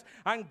righteousness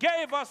and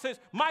gave us his,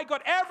 my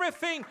God,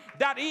 everything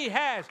that he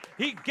has,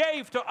 he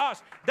gave to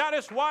us. That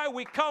is why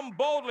we come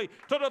boldly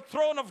to the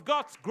throne of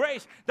God's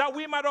grace, that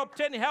we might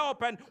obtain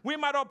help and we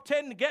might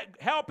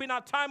get help in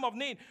our time of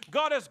need.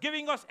 God is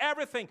giving us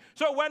everything.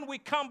 So when we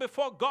come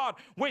before God,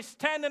 we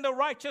stand in the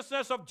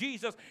righteousness of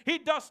Jesus. He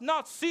does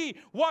not see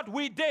what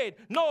we did.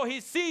 No,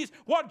 he sees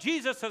what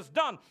Jesus has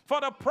done.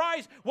 For the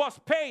price was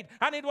paid,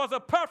 and it was a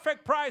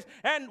perfect price,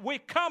 and we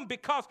come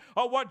because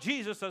of what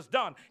Jesus has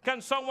done.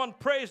 Can someone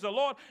praise the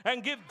Lord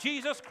and give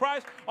Jesus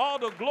Christ all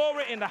the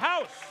glory in the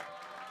house?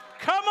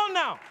 Come on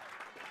now.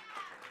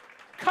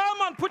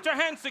 Come on, put your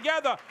hands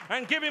together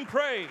and give him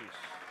praise.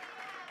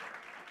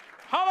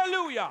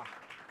 Hallelujah.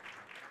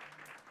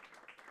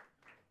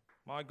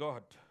 My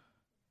God.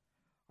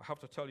 I have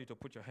to tell you to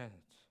put your hands.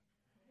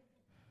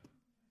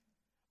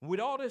 With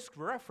all these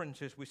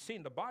references we see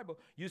in the Bible,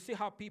 you see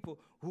how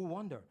people who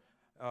wonder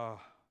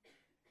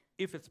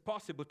if it's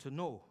possible to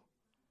know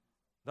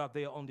that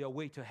they are on their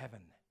way to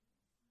heaven.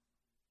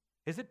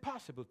 Is it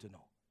possible to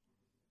know?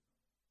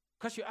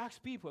 Because you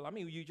ask people,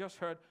 you just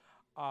heard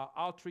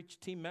outreach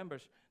team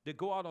members, they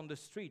go out on the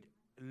street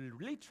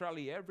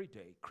literally every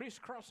day,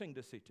 crisscrossing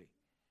the city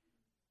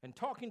and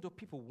talking to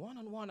people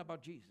one-on-one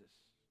about Jesus.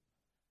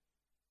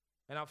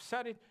 And I've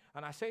said it,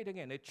 and I say it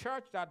again. A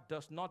church that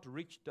does not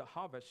reach the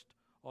harvest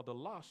or the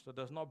lost, or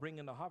does not bring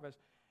in the harvest,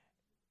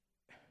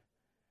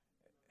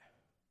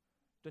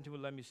 don't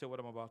even let me say what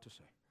I'm about to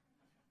say.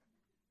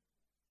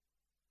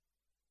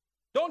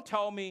 Don't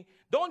tell me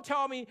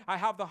I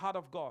have the heart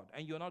of God,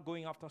 and you're not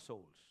going after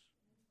souls.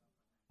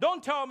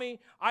 Don't tell me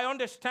I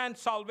understand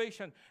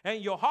salvation,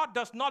 and your heart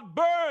does not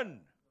burn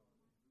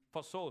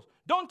for souls.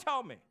 Don't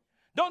tell me.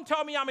 Don't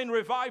tell me I'm in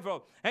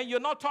revival, and you're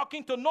not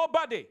talking to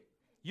nobody.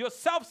 You're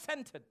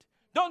self-centered.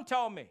 Don't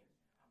tell me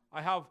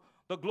I have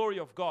the glory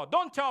of God.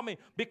 Don't tell me,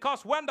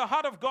 because when the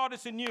heart of God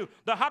is in you,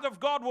 the heart of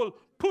God will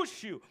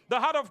push you. The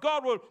heart of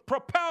God will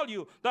propel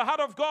you. The heart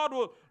of God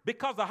will,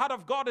 because the heart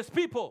of God is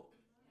people.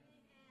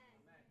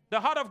 The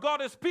heart of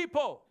God is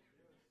people.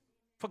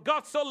 For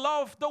God so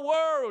loved the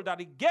world that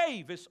he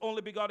gave his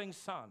only begotten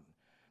Son,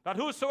 that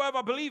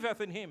whosoever believeth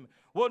in him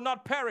will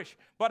not perish,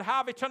 but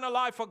have eternal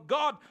life. For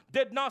God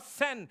did not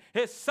send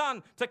his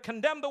Son to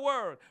condemn the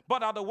world, but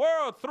that the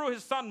world through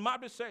his Son might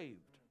be saved.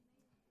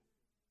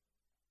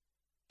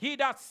 He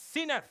that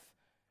sinneth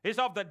is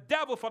of the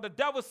devil, for the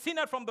devil sinned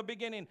from the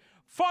beginning.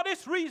 For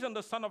this reason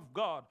the Son of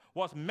God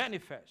was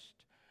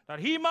manifest, that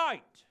he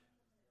might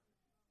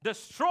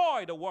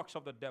destroy the works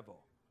of the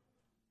devil.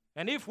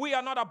 And if we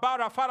are not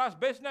about our Father's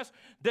business,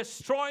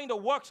 destroying the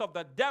works of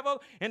the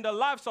devil in the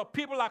lives of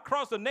people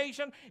across the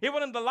nation,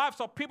 even in the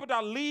lives of people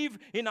that live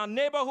in our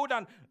neighborhood,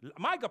 and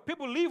my God,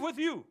 people live with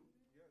you.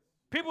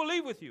 People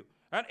live with you.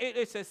 And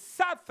it's a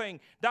sad thing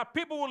that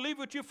people will live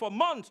with you for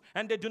months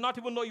and they do not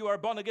even know you are a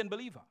born-again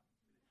believer.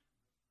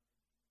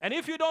 And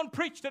if you don't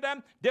preach to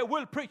them, they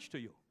will preach to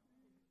you.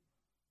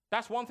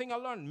 That's one thing I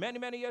learned many,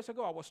 many years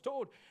ago. I was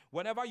told,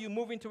 whenever you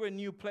move into a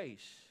new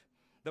place,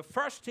 the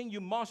first thing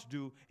you must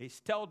do is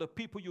tell the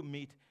people you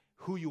meet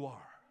who you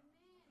are.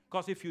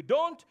 Because if you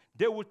don't,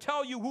 they will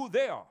tell you who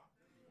they are.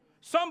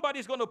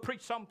 Somebody's going to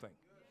preach something.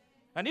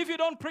 And if you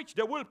don't preach,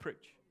 they will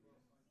preach.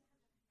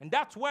 And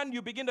that's when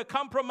you begin to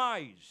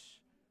compromise.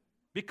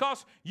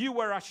 Because you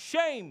were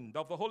ashamed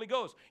of the Holy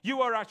Ghost. You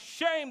were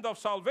ashamed of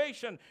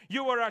salvation.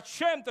 You were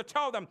ashamed to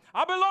tell them,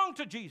 I belong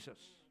to Jesus.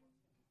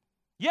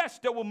 Yes,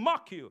 they will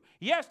mock you.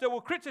 Yes, they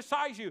will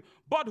criticize you.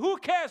 But who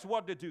cares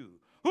what they do?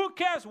 Who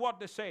cares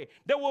what they say?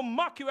 They will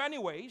mock you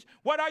anyways.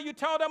 Whether you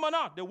tell them or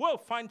not, they will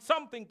find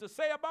something to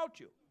say about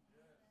you.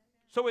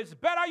 So it's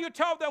better you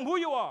tell them who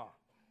you are.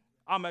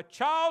 I'm a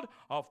child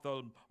of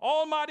the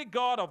Almighty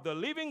God, of the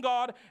living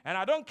God, and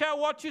I don't care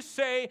what you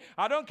say.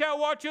 I don't care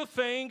what you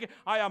think.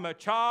 I am a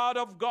child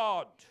of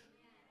God.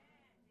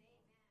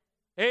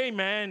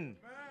 Amen.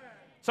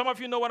 Some of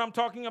you know what I'm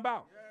talking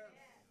about.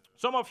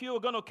 Some of you are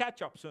going to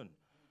catch up soon.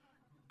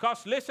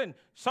 Because listen,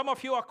 some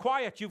of you are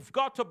quiet. You've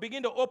got to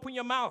begin to open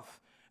your mouth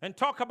and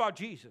talk about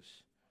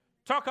Jesus.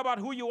 Talk about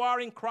who you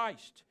are in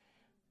Christ.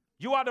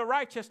 You are the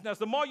righteousness.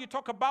 The more you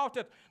talk about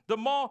it, the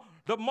more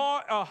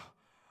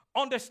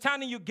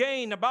understanding you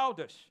gain about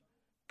this.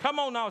 Come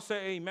on now,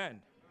 say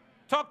amen.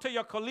 Talk to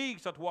your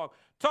colleagues at work.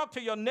 Talk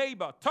to your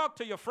neighbor. Talk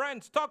to your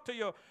friends. Talk to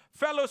your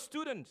fellow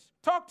students.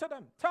 Talk to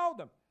them. Tell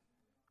them.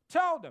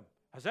 Tell them.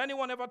 Has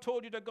anyone ever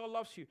told you that God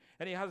loves you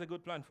and he has a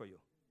good plan for you?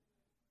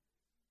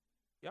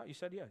 Yeah, you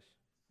said yes.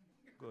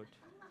 Good.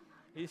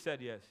 He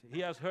said yes. He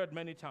has heard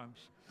many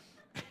times.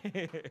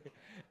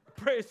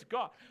 Praise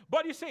God.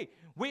 But you see,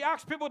 we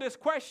ask people this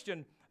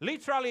question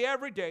literally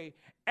every day,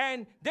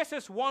 and this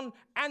is one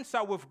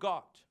answer we've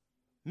got.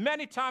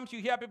 Many times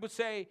you hear people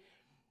say,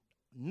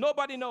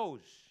 nobody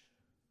knows.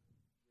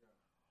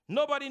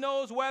 Nobody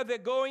knows where they're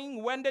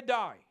going when they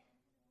die.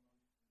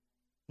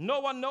 No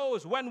one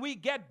knows. When we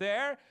get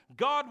there,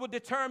 God will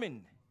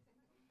determine.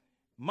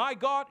 My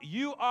God,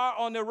 you are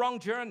on the wrong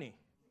journey.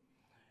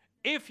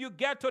 If you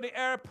get to the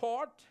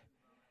airport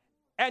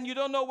and you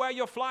don't know where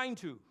you're flying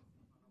to,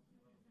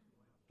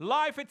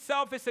 life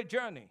itself is a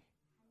journey.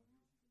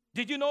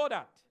 Did you know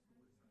that?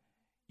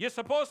 You're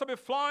supposed to be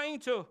flying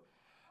to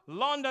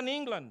London,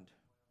 England.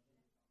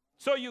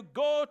 So you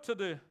go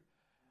to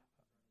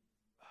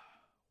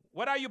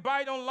whether you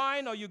buy it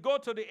online or you go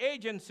to the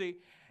agency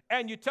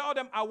and you tell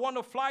them, I want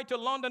to fly to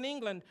London,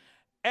 England,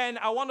 and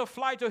I want to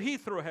fly to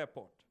Heathrow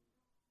Airport.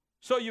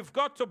 So you've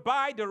got to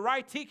buy the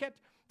right ticket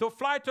to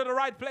fly to the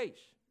right place.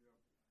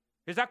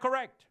 Is that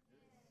correct?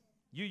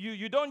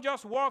 You don't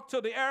just walk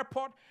to the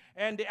airport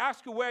and they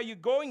ask you where you're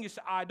going. You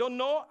say, I don't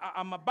know.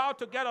 I'm about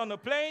to get on the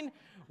plane.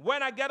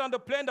 When I get on the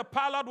plane, the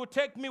pilot will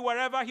take me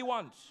wherever he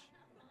wants.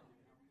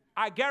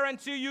 I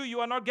guarantee you, you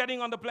are not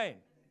getting on the plane.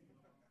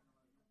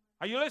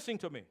 Are you listening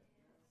to me?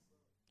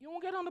 You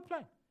won't get on the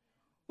plane.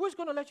 Who's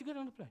going to let you get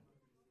on the plane?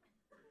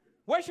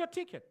 Where's your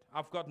ticket?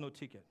 I've got no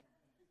ticket,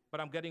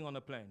 but I'm getting on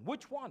the plane.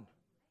 Which one?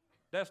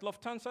 There's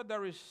Lufthansa,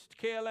 there is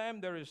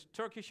KLM, there is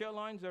Turkish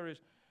Airlines, there is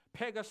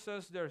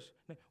Pegasus, there's...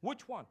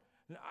 Which one?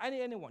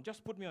 Anyone.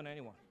 Just put me on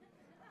anyone.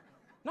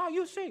 Now,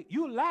 you see,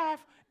 you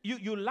laugh.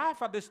 You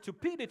laugh at the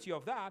stupidity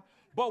of that,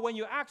 but when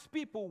you ask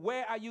people,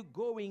 where are you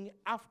going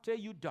after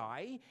you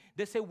die?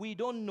 They say, we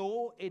don't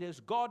know. It is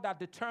God that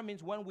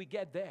determines when we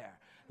get there.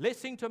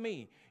 Listen to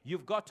me.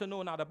 You've got to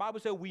know now. The Bible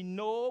says we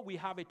know we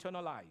have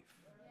eternal life.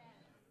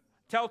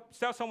 Yes.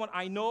 Tell someone,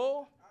 I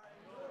know,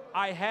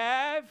 I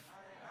have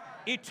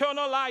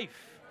eternal life.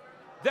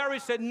 There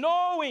is a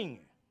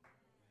knowing.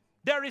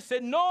 There is a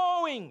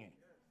knowing.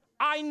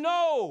 I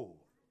know.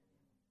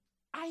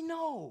 I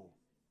know.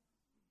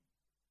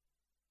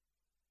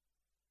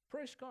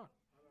 Praise God.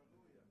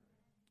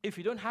 If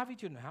you don't have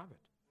it, you don't have it.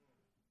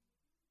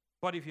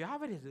 But if you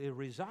have it, it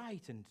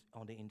resides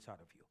on the inside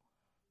of you.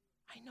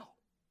 I know.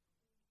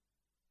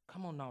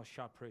 Come on now,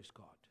 shout, praise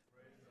God.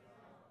 Praise God.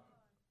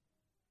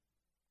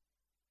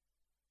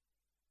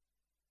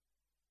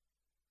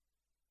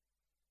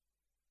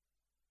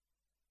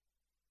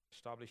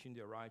 Establishing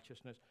their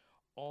righteousness,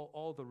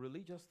 all the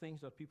religious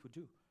things that people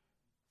do.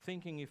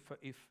 Thinking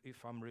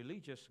if I'm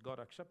religious, God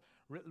accepts.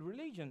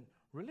 Religion,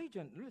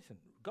 listen,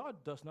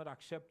 God does not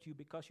accept you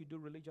because you do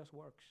religious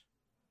works.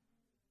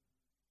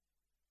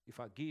 If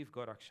I give,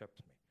 God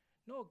accepts me.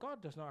 No,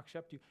 God does not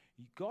accept you.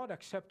 God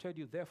accepted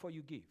you, therefore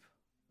you give.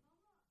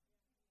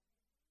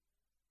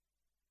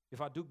 If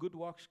I do good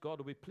works, God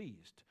will be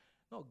pleased.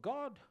 No,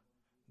 God,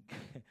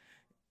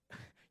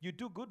 you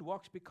do good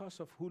works because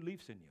of who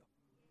lives in you.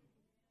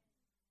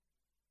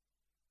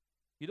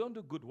 You don't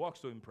do good works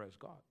to impress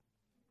God.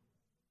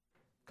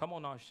 Come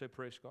on now, say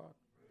praise God.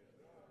 Praise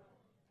God.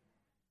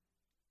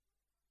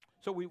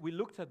 So we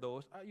looked at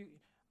those.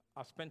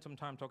 I'll spend some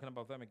time talking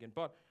about them again.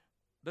 But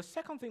the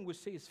second thing we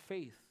see is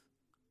faith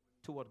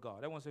toward God.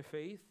 Everyone say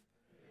faith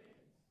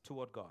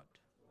toward God.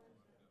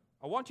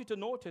 I want you to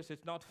notice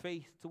it's not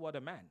faith toward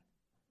a man.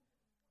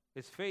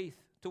 It's faith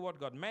toward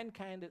God.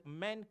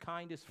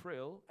 Mankind is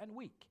frail and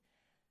weak.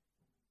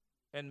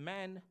 And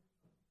man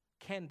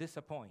can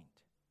disappoint.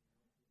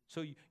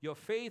 So your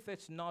faith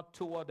is not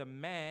toward a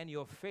man.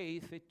 Your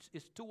faith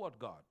is toward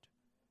God.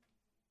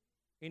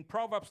 In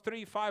Proverbs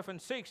 3, 5,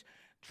 and 6,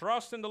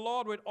 trust in the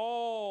Lord with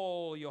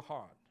all your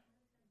heart.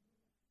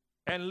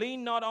 And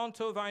lean not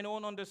unto thine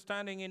own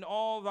understanding. In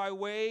all thy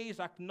ways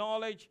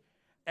acknowledge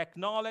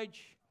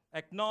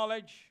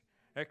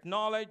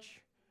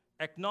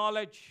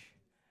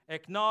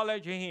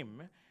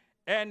him.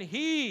 And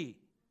he,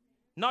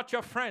 not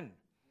your friend,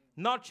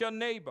 not your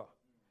neighbor,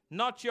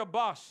 not your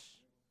boss.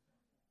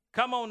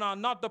 Come on now,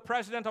 not the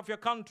president of your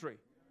country.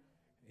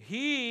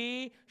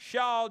 He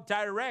shall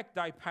direct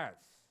thy paths.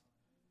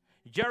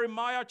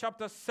 Jeremiah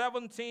chapter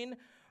 17,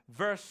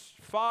 verse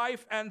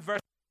 5 and verse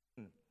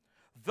 7.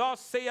 Thus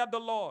saith the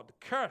Lord,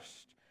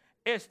 cursed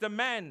is the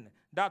man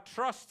that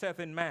trusteth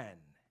in man.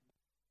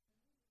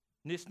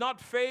 And it's not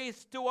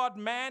faith toward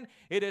man,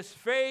 it is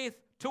faith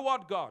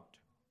toward God.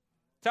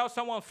 Tell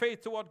someone,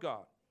 faith toward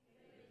God.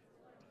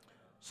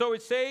 So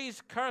it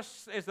says,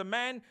 cursed is the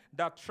man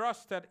that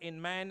trusted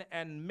in man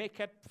and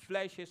maketh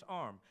flesh his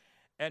arm,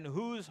 and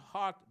whose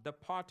heart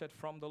departed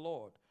from the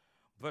Lord.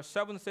 Verse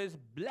 7 says,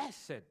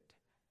 blessed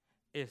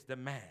is the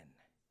man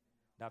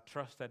that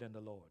trusted in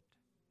the Lord.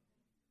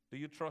 Do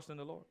you trust in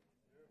the Lord?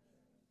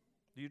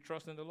 Do you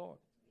trust in the Lord?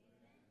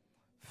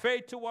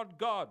 Faith toward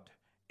God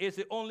is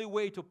the only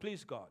way to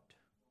please God.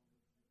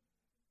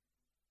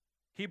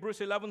 Hebrews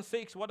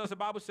 11:6, what does the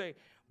Bible say?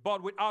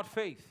 But without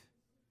faith,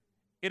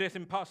 it is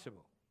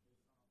impossible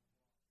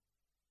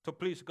to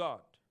please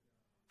God.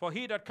 For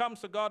he that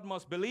comes to God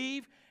must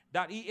believe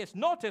that he is.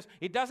 Notice,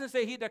 it doesn't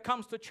say he that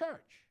comes to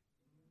church.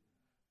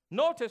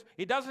 Notice,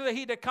 it doesn't say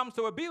he that comes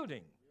to a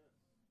building,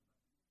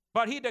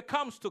 but he that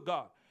comes to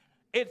God.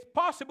 It's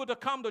possible to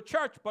come to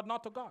church, but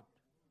not to God.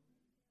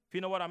 If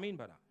you know what I mean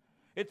by that.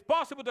 It's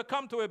possible to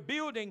come to a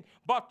building,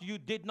 but you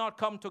did not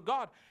come to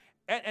God.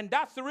 And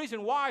that's the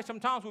reason why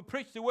sometimes we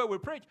preach the way we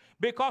preach,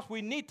 because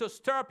we need to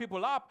stir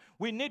people up.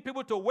 We need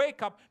people to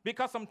wake up,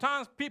 because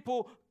sometimes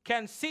people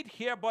can sit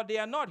here, but they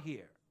are not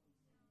here.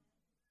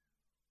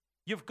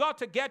 You've got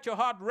to get your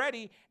heart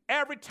ready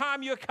every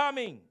time you're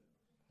coming.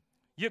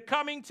 You're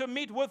coming to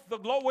meet with the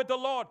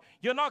Lord.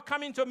 You're not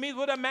coming to meet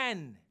with a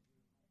man.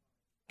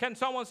 Can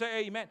someone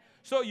say amen?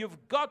 So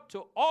you've got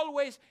to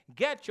always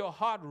get your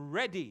heart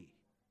ready.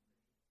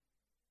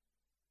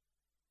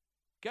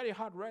 Get your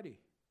heart ready.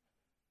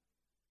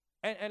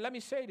 And let me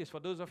say this for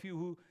those of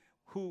you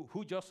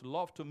who just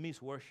love to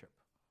miss worship.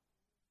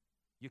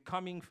 You're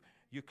coming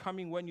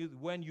when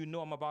you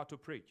know I'm about to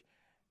preach.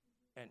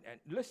 And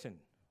listen,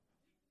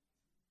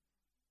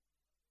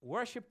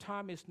 worship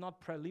time is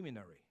not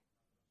preliminary.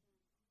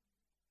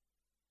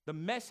 The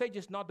message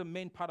is not the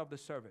main part of the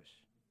service.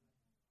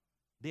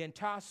 The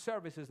entire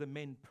service is the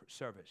main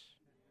service.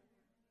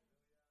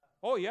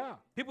 Oh yeah,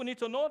 people need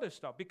to know this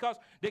stuff, because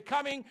they're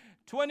coming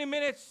 20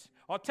 minutes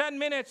or 10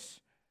 minutes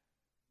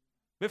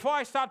before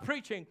I start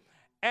preaching,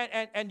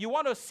 and you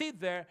want to sit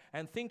there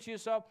and think to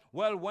yourself,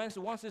 well,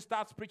 once it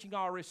starts preaching,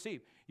 I'll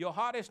receive. Your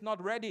heart is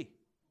not ready.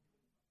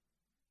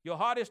 Your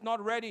heart is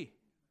not ready.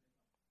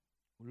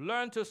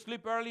 Learn to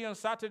sleep early on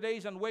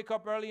Saturdays and wake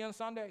up early on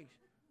Sundays.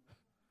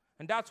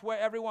 And that's where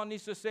everyone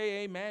needs to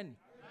say amen. Amen.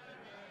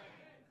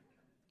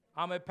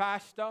 I'm a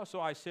pastor, so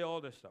I say all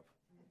this stuff.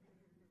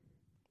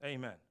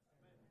 Amen.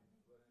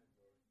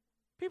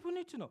 People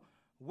need to know.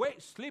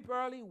 Sleep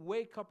early,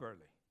 wake up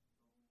early.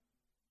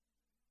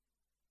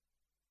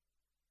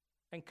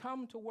 And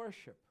come to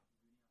worship.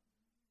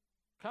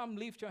 Come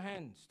lift your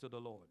hands to the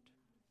Lord.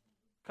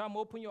 Come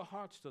open your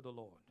hearts to the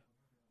Lord.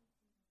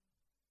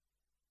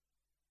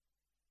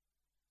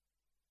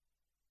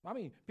 I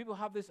mean, people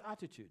have this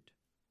attitude.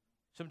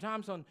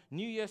 Sometimes on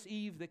New Year's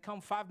Eve, they come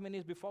 5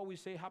 minutes before we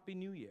say Happy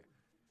New Year.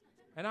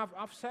 And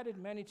I've said it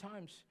many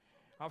times.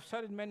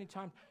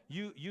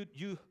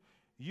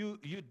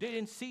 You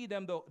didn't see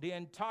them the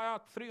entire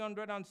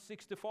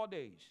 364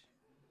 days.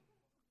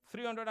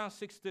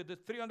 The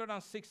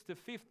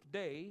 365th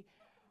day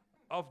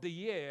of the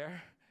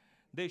year,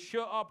 they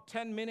show up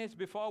 10 minutes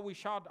before we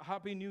shout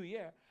Happy New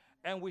Year,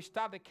 and we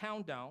start the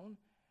countdown,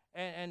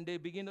 and they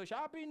begin to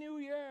shout Happy New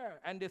Year,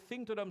 and they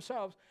think to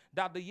themselves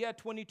that the year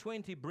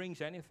 2020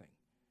 brings anything.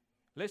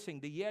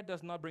 Listen, the year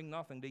does not bring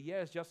nothing. The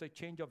year is just a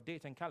change of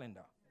date and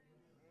calendar.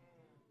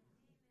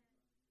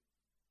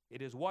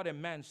 It is what a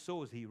man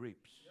sows, he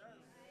reaps.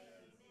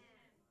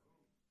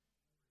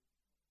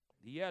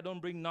 The year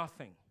don't bring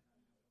nothing.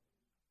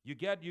 You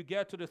get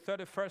to the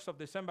 31st of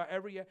December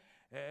every year,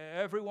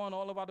 everyone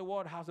all over the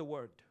world has a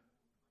word.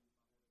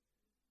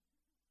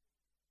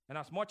 And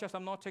as much as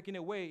I'm not taking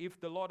away, if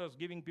the Lord is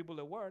giving people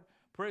a word,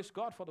 praise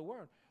God for the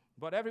word.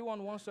 But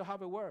everyone wants to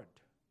have a word.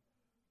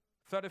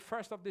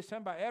 31st of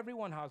December,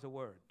 everyone has a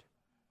word.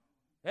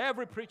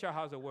 Every preacher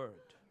has a word.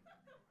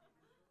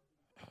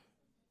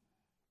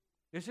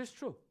 Is this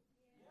true?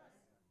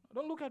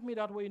 Don't look at me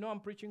that way. You know I'm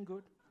preaching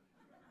good.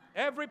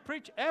 Every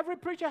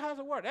preacher has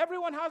a word.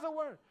 Everyone has a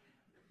word.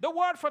 The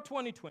word for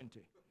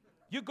 2020.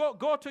 You go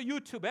to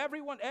YouTube.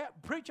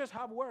 Preachers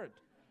have word.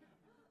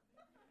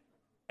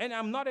 And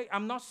I'm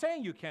not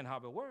saying you can't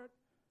have a word.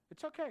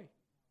 It's okay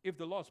if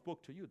the Lord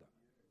spoke to you that.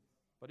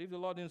 But if the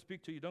Lord didn't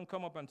speak to you, don't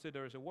come up and say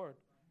there is a word.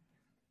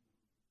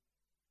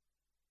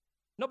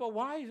 No, but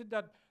why is it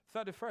that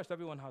 31st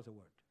everyone has a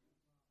word?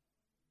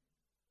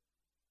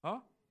 Huh?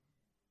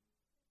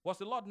 Was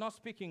the Lord not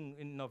speaking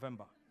in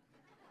November?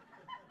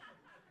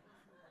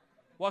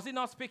 Was he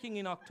not speaking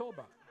in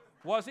October?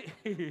 Was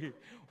he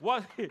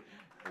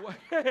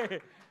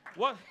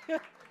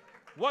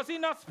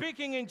not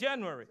speaking in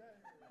January?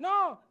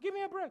 No, give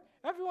me a break.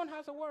 Everyone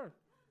has a word.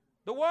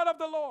 The word of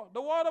the Lord,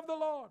 the word of the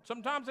Lord.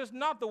 Sometimes it's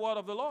not the word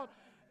of the Lord.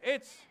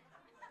 It's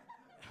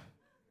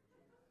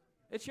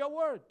your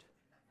word.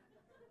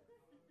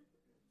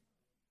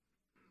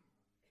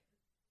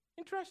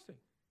 Interesting.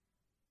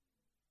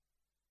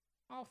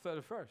 Oh,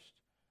 31st.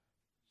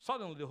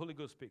 Suddenly the Holy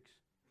Ghost speaks.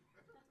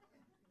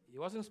 He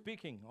wasn't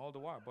speaking all the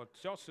while, but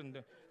just in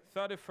the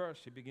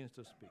 31st he begins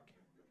to speak.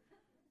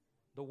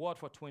 The word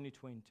for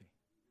 2020.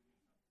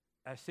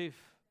 As if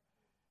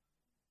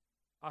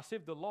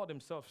the Lord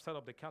himself set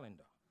up the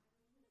calendar.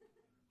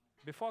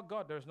 Before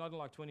God, there's nothing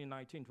like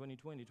 2019,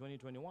 2020,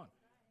 2021.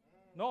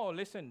 No,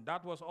 listen,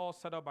 that was all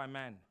set up by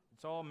man.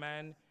 It's all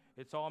man.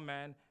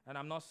 And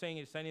I'm not saying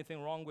it's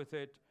anything wrong with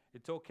it.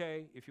 It's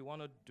okay if you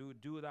want to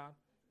do that.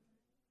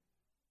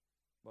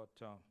 But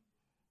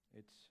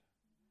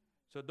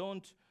so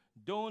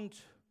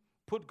don't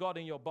put God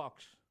in your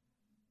box,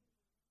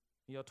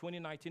 in your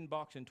 2019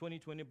 box and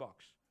 2020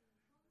 box.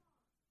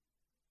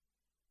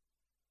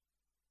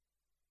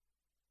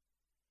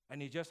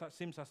 And it just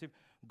seems as if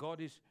God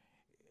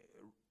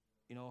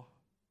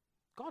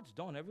God's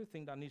done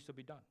everything that needs to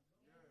be done.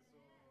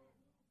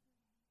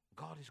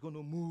 God is going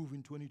to move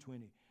in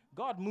 2020.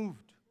 God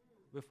moved.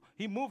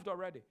 He moved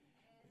already.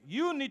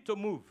 You need to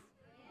move.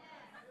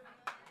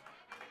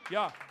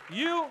 Yeah,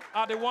 you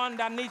are the one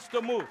that needs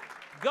to move.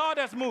 God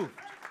has moved.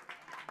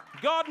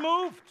 God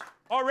moved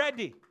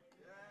already.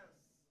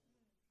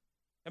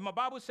 And my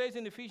Bible says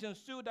in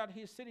Ephesians 2 that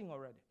he's sitting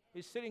already.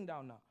 He's sitting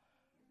down now.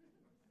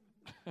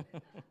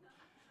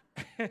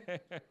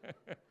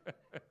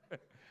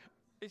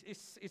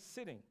 It's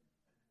sitting.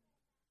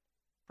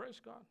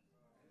 Praise God.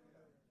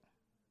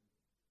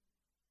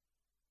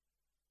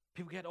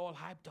 People get all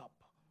hyped up.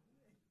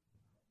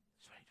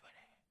 It's 2020.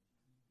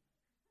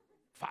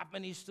 5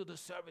 minutes to the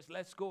service.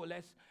 Let's go.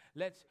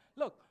 Let's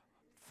look.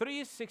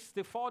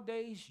 364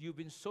 days you've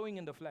been sowing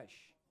in the flesh.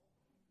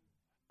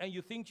 And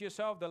you think to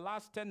yourself, the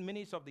last 10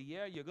 minutes of the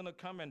year, you're going to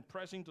come and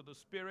press into the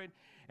Spirit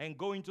and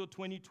go into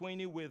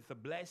 2020 with the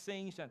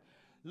blessings. And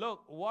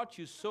look, what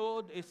you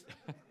sowed is...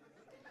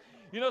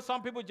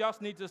 some people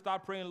just need to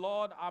start praying,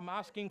 Lord, I'm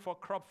asking for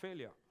crop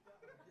failure.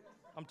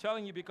 I'm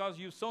telling you, because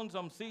you've sown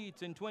some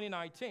seeds in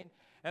 2019,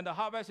 and the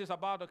harvest is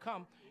about to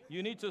come.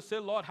 You need to say,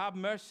 Lord, have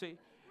mercy.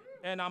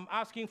 And I'm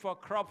asking for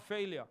crop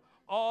failure.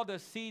 All the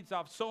seeds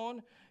I've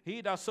sown,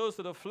 he that sows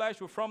to the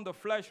flesh will from the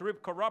flesh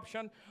reap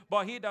corruption,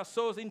 but he that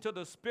sows into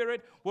the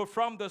Spirit will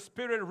from the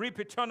Spirit reap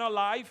eternal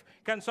life.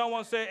 Can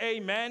someone say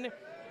amen? Amen.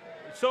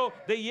 So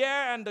the year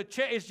and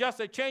is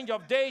just a change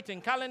of date in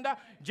calendar.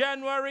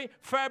 January,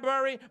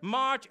 February,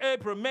 March,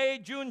 April, May,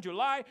 June,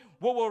 July.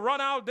 We will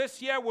run out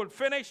this year. We'll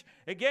finish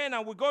again,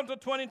 and we'll go into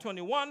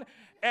 2021.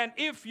 And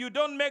if you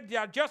don't make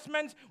the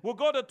adjustments, we'll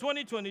go to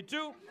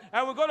 2022,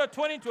 and we'll go to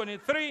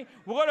 2023.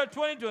 We'll go to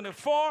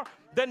 2024,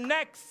 the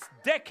next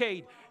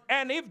decade.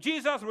 And if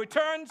Jesus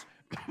returns,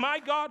 my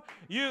God,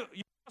 you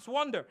just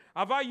wonder,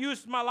 have I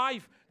used my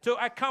life to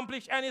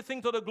accomplish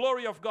anything to the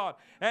glory of God?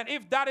 And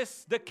if that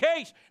is the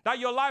case, that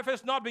your life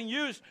has not been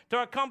used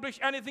to accomplish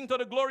anything to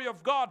the glory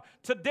of God,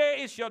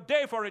 today is your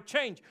day for a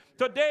change.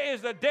 Today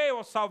is the day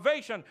of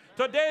salvation.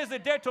 Today is the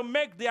day to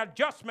make the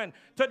adjustment.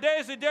 Today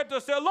is the day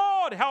to say,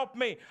 Lord, help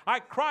me. I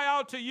cry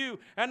out to you,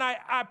 and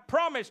I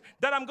promise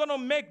that I'm going to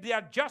make the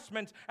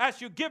adjustments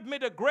as you give me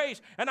the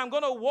grace, and I'm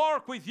going to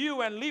walk with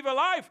you and live a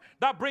life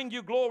that brings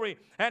you glory.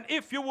 And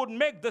if you would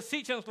make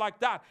decisions like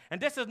that, and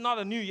this is not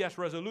a New Year's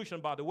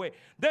resolution, by the way.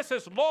 This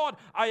is, Lord,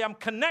 I am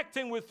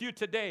connecting with you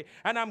today,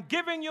 and I'm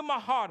giving you my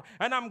heart,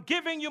 and I'm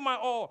giving you my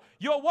all.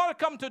 You're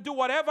welcome to do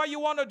whatever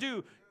you want to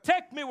do.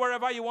 Take me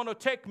wherever you want to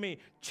take me.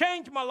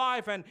 Change my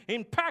life and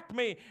impact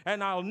me,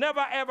 and I'll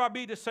never, ever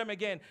be the same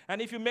again.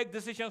 And if you make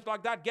decisions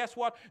like that, guess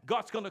what?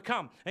 God's going to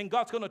come, and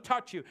God's going to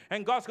touch you,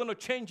 and God's going to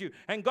change you,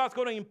 and God's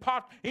going to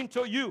impart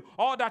into you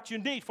all that you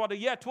need for the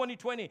year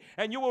 2020,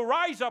 and you will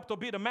rise up to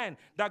be the man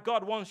that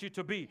God wants you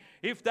to be.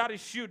 If that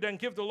is you, then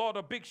give the Lord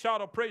a big shout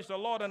of praise the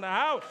Lord in the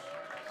house.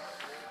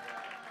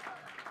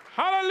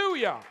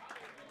 Hallelujah.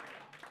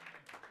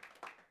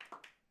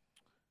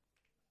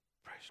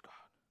 Praise God.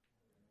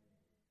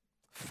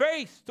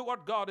 Faith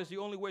toward God is the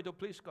only way to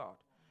please God.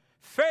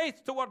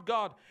 Faith toward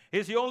God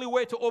is the only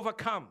way to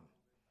overcome.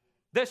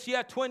 This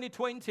year,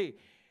 2020,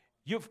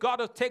 you've got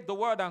to take the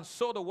word and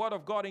sow the word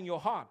of God in your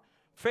heart.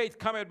 Faith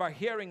cometh by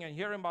hearing, and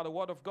hearing by the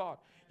word of God.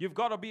 You've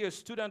got to be a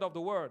student of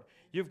the word.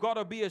 You've got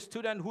to be a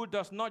student who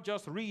does not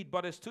just read,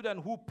 but a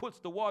student who puts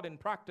the word in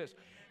practice.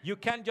 You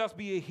can't just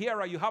be a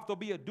hearer. You have to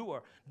be a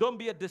doer. Don't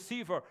be a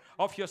deceiver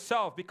of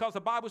yourself, because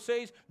the Bible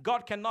says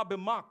God cannot be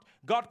mocked.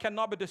 God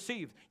cannot be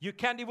deceived. You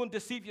can't even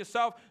deceive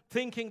yourself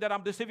thinking that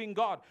I'm deceiving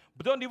God.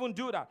 But don't even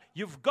do that.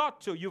 You've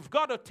got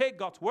to take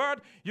God's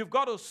word. You've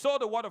got to sow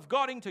the word of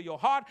God into your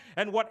heart.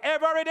 And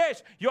whatever it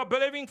is you're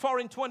believing for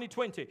in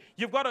 2020,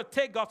 you've got to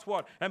take God's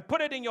word and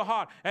put it in your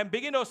heart and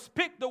begin to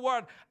speak the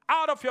word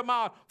out of your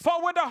mouth.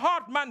 For with the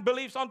heart man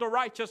believes unto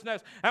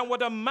righteousness, and with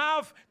the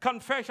mouth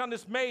confession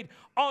is made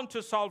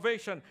unto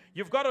salvation.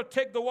 You've got to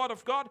take the word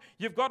of God.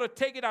 You've got to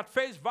take it at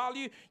face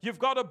value. You've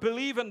got to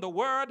believe in the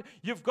word.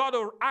 You've got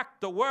to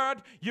act the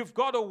word. You've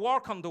got to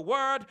work on the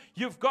word.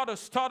 You've got to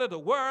study the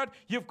word.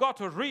 You've got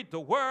to read the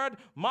word.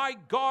 My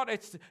God,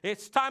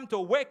 it's time to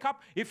wake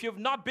up. If you've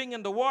not been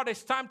in the word,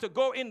 it's time to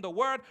go in the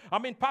word. I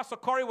mean, Pastor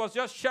Corey was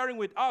just sharing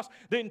with us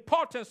the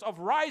importance of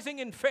rising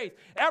in faith.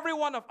 Every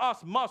one of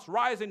us must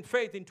rise in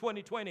faith in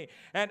 2020.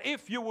 And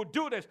if you will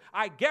do this,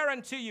 I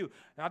guarantee you,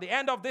 at the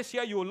end of this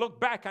year, you will look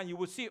back and you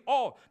will see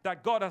all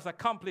that God has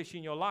accomplished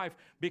in your life,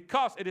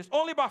 because it is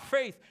only by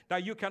faith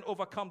that you can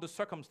overcome the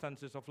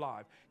circumstances of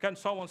life. Can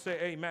someone say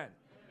amen? Amen.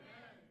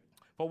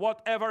 For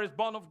whatever is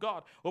born of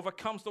God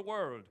overcomes the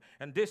world,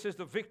 and this is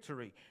the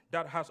victory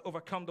that has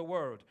overcome the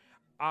world,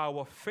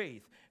 our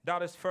faith.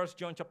 That is 1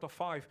 John chapter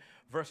 5,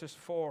 verses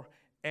 4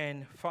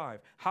 and 5.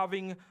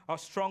 Having a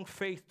strong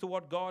faith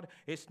toward God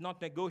is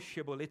not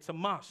negotiable. It's a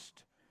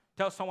must.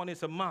 Tell someone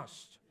it's a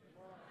must.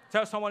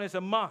 Tell someone it's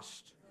a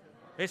must.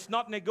 It's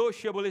not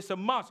negotiable. It's a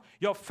must.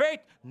 Your faith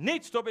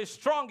needs to be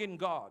strong in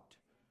God.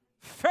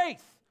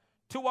 Faith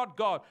toward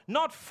God,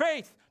 not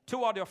faith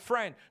toward your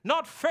friend,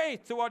 not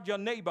faith toward your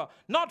neighbor,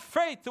 not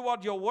faith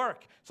toward your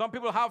work. Some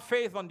people have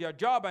faith on their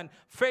job and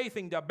faith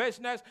in their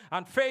business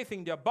and faith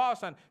in their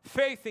boss and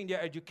faith in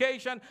their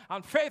education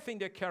and faith in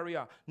their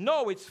career.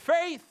 No, it's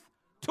faith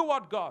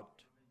toward God.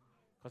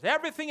 Because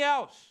everything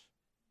else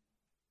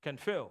can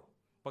fail,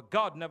 but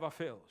God never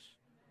fails.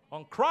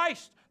 On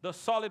Christ, the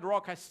solid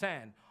rock I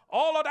stand.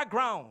 All other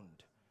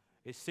ground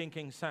is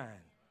sinking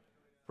sand.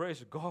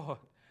 Praise God.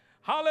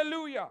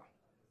 Hallelujah.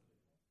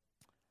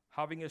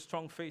 Having a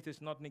strong faith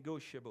is not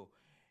negotiable.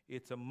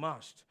 It's a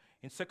must.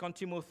 In 2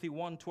 Timothy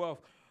 1:12,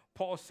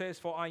 Paul says,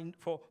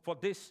 for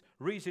this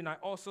reason I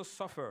also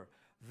suffer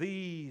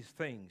these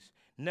things.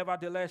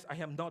 Nevertheless, I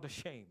am not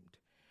ashamed.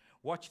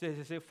 Watch this.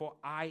 He says, for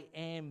I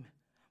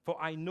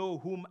know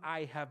whom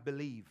I have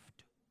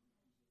believed.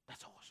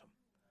 That's awesome.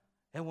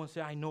 Everyone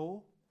say, I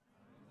know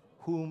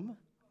whom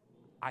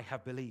I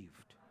have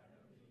believed.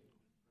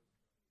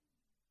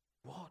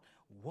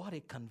 What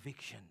a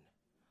conviction.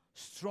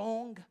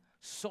 Strong,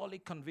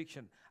 solid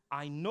conviction.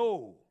 I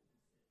know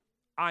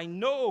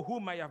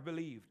whom I have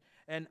believed,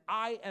 and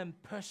I am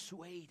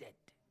persuaded.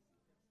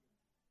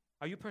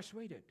 Are you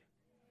persuaded?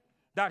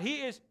 That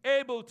he is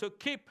able to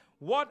keep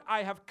what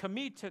I have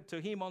committed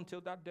to him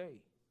until that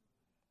day.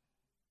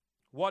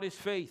 What is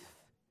faith?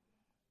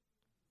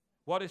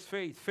 What is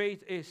faith?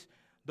 Faith is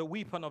the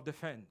weapon of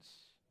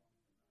defense.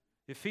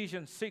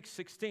 Ephesians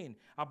 6:16.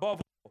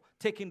 Above all,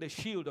 taking the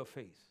shield of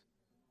faith.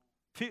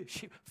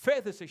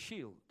 Faith is a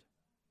shield.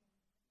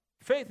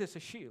 Faith is a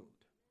shield.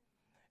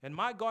 And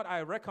my God,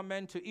 I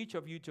recommend to each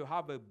of you to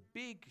have a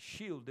big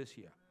shield this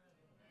year.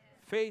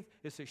 Faith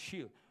is a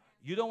shield.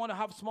 You don't want to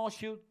have small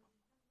shield?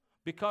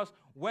 Because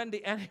when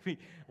the enemy,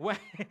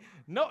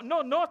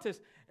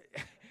 notice.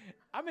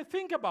 I mean,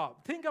 think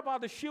about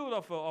the shield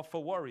of a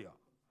warrior.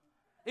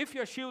 If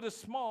your shield is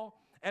small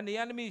and the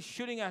enemy is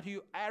shooting at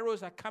you,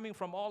 arrows are coming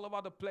from all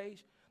over the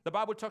place. The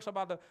Bible talks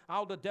about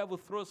how the devil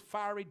throws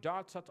fiery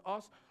darts at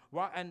us,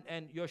 right?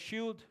 And your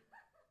shield.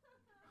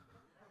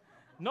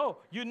 No,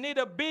 you need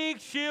a big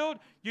shield.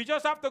 You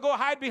just have to go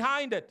hide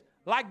behind it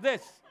like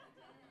this.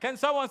 Can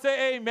someone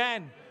say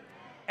amen?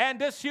 And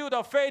this shield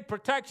of faith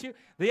protects you.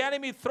 The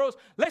enemy throws.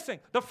 Listen,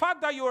 the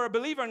fact that you are a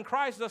believer in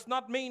Christ does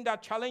not mean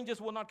that challenges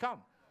will not come.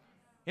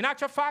 In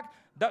actual fact,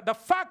 the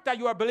fact that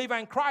you are a believer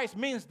in Christ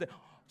means that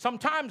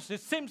sometimes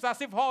it seems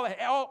as if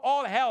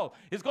all hell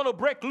is going to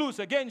break loose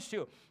against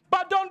you.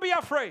 But don't be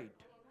afraid.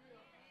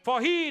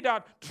 For he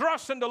that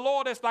trusts in the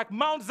Lord is like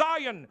Mount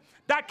Zion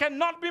that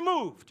cannot be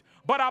moved,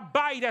 but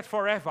abideth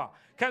forever.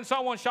 Can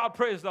someone shout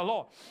praise the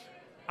Lord?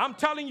 I'm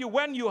telling you,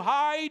 when you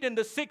hide in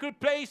the secret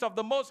place of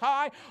the Most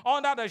High,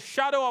 under the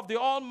shadow of the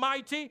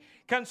Almighty,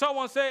 can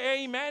someone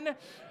say amen?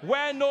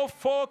 Where no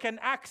foe can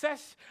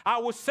access, I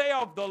will say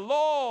of the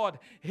Lord,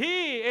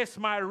 he is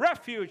my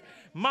refuge,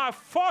 my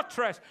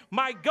fortress,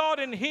 my God,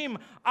 in him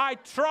I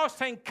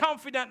trust and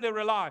confidently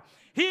rely.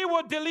 He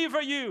will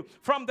deliver you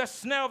from the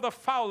snare of the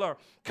fowler.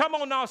 Come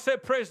on now, say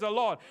praise the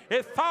Lord.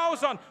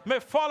 1,000 may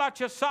fall at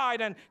your side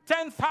and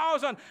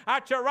 10,000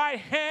 at your right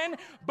hand,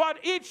 but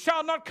it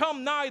shall not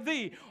come nigh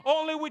thee.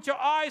 Only with your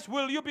eyes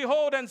will you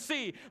behold and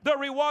see the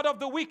reward of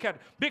the wicked.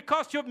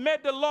 Because you've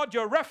made the Lord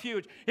your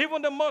refuge,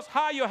 even the Most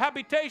High your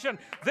habitation,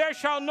 there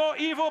shall no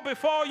evil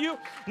befall you,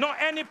 nor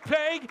any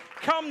plague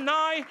come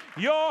nigh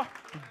your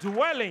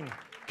dwelling.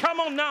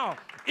 Come on now.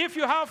 If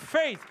you have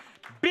faith,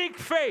 big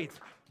faith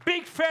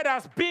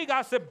as big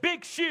as a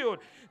big shield,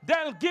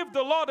 then give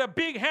the Lord a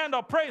big hand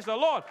of praise the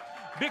Lord,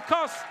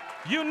 because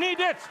you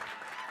need it.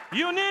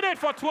 You need it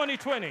for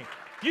 2020.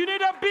 You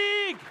need a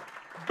big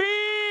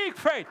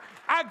faith.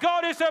 Our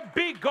God is a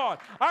big God.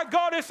 Our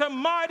God is a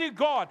mighty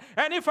God.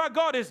 And if our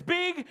God is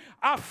big,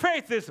 our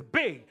faith is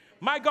big.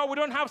 My God, we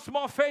don't have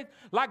small faith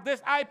like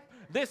this. I'm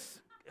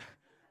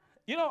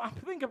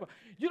thinking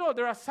about,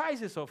 there are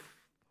sizes of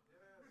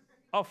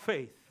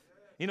faith,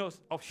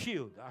 of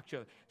shield,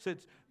 actually. So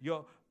it's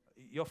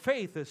your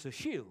faith is a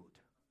shield.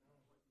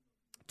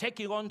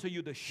 Taking unto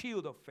you the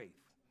shield of faith,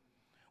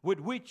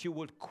 with which you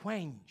will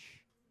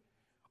quench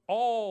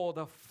all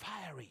the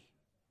fiery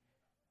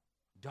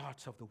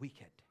darts of the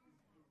wicked.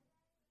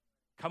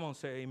 Come on,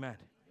 say amen.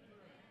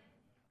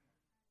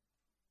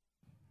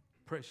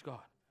 Praise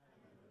God.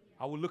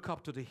 I will look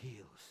up to the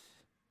hills.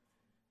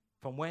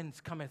 From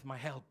whence cometh my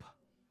help?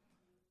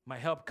 My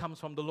help comes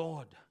from the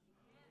Lord,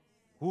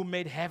 who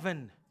made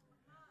heaven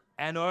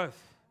and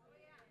earth.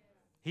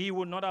 He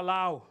will not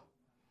allow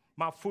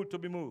my foot to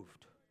be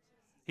moved.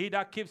 He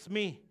that keeps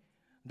me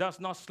does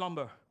not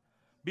slumber.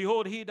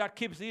 Behold, he that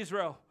keeps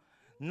Israel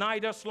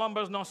neither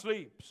slumbers nor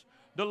sleeps.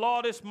 The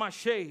Lord is my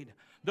shade.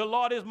 The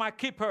Lord is my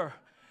keeper.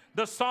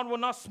 The sun will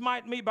not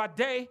smite me by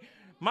day.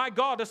 My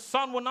God, the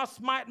sun will not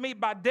smite me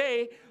by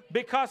day,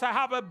 because I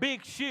have a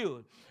big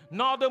shield.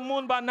 nor the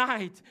moon by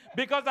night,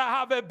 because I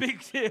have a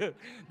big shield.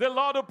 The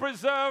Lord will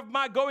preserve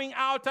my going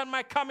out and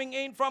my coming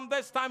in from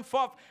this time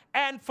forth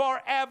and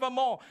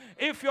forevermore.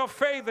 If your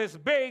faith is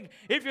big,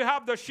 if you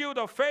have the shield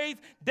of faith,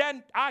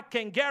 then I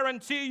can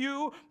guarantee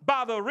you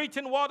by the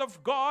written word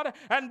of God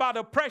and by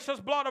the precious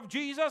blood of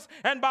Jesus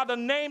and by the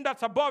name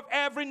that's above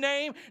every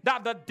name,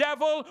 that the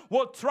devil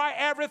will try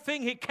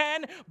everything he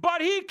can,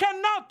 but he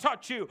cannot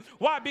touch you.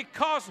 Why?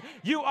 Because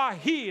you are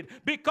hid,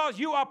 because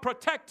you are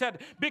protected,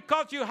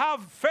 because you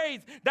have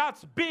faith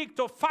that's big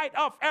to fight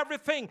off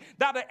everything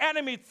that the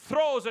enemy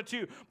throws at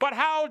you. But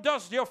how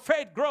does your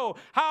faith grow?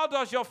 How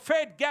does your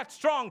faith get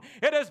strong?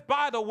 It is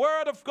by the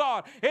word of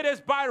God. It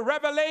is by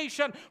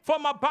revelation. For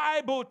my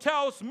Bible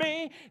tells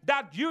me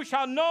that you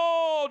shall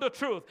know the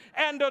truth,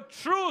 and the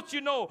truth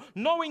you know.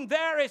 Knowing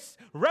there is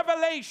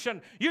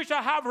revelation. You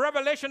shall have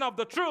revelation of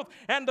the truth,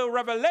 and the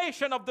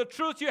revelation of the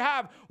truth you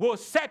have will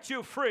set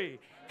you free.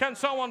 Can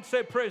someone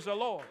say praise the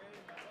Lord?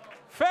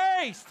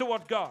 Faith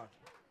toward God.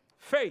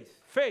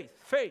 Faith, faith,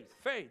 faith,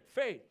 faith,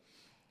 faith.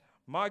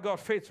 My God,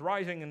 faith's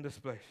rising in this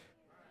place.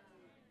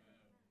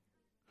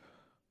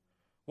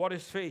 What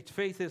is faith?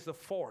 Faith is a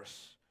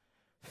force.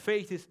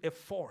 Faith is a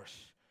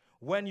force.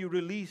 When you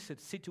release it,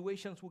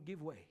 situations will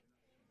give way.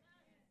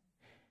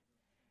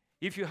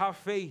 If you have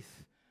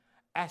faith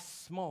as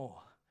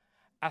small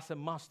as a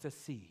mustard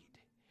seed,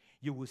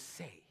 you will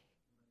say,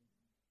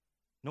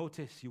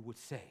 notice you would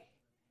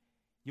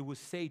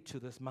say to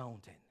this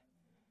mountain.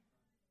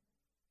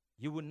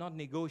 You will not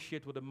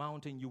negotiate with the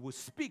mountain, you will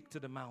speak to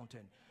the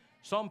mountain.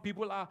 Some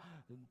people are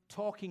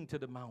talking to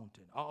the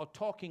mountain or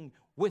talking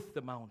with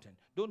the mountain.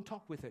 Don't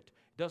talk with it.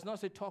 It does not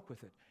say talk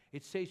with it.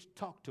 It says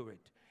talk to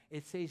it.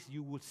 It says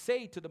you will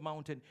say to the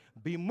mountain,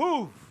 be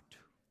moved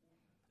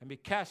and be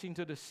cast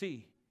into the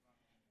sea.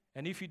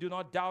 And if you do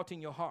not doubt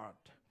in your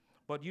heart,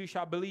 but you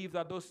shall believe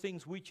that those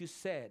things which you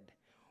said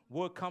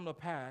will come to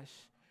pass,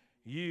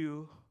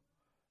 you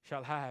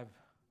shall have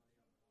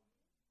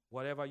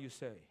whatever you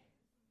say.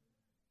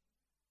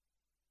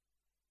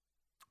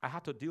 I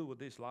had to deal with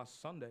this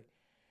last Sunday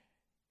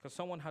because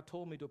someone had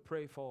told me to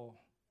pray for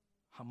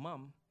her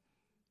mom,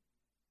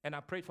 and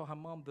I prayed for her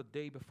mom the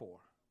day before,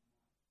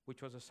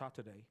 which was a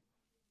Saturday.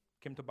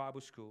 Came to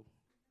Bible school,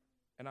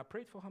 and I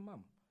prayed for her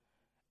mom.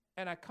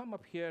 And I come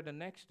up here the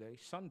next day,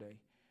 Sunday,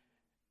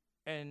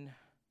 and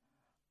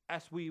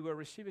as we were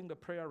receiving the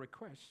prayer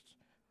requests,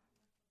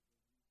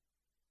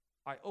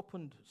 I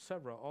opened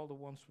several, all the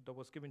ones that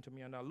was given to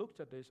me, and I looked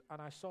at this,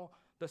 and I saw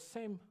the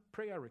same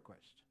prayer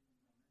request.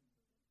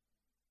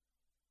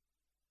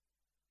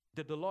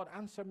 Did the Lord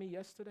answer me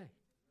yesterday?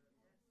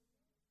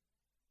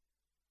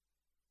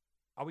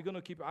 Are we going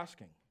to keep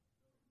asking?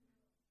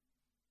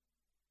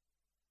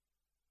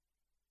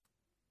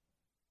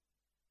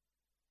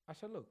 I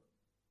said, look,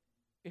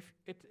 if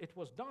it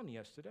was done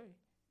yesterday.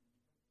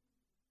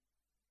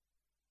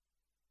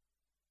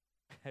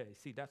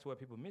 See, that's where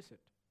people miss it.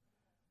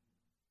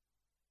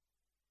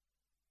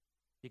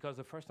 Because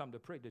the first time they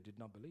prayed, they did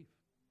not believe.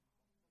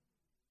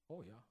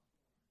 Oh, yeah.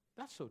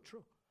 That's so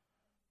true.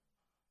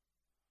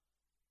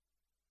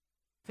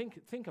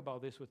 Think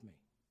about this with me.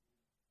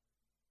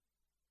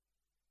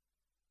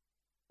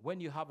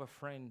 When you have a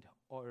friend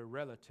or a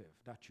relative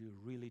that you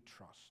really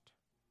trust,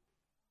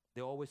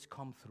 they always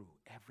come through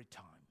every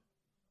time.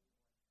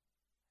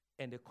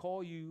 And they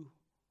call you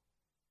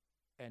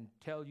and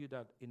tell you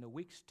that in a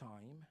week's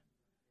time,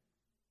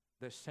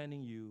 they're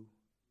sending you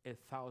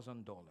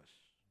 $1,000.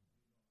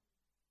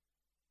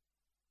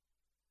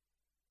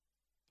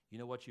 You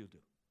know what you do?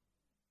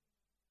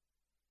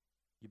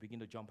 You begin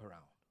to jump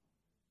around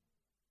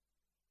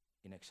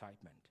in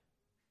excitement.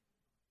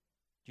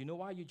 Do you know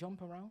why you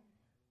jump around?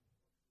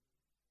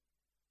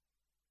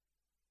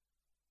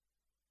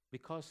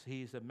 Because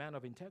he is a man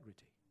of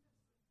integrity.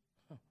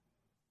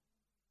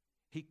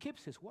 He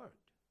keeps his word.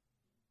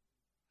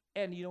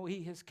 And you know,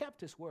 he has kept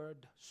his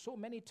word so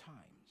many times.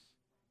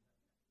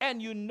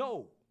 And you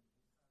know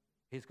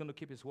he's going to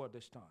keep his word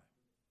this time.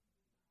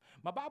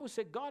 My Bible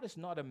said God is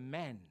not a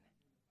man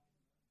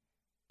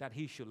that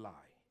he should lie,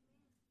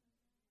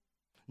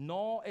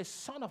 nor a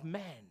son of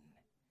man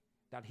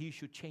that he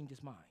should change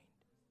his mind.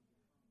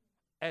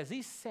 As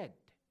he said,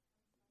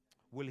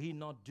 will he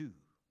not do?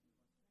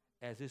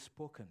 As he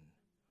spoken,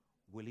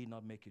 will he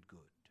not make it good?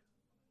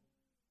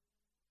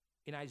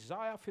 In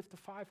Isaiah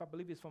 55, I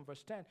believe it's from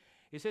verse 10,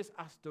 it says,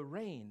 as the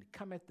rain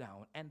cometh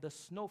down and the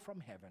snow from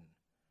heaven,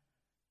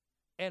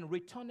 and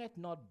returneth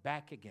not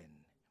back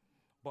again,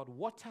 but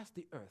waters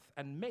the earth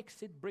and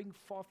makes it bring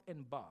forth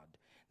and bud,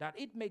 that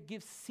it may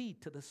give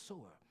seed to the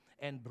sower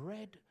and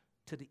bread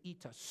to the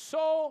eater.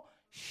 So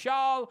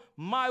shall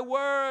my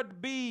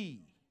word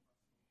be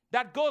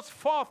that goes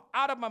forth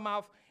out of my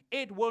mouth.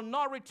 It will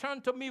not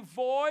return to me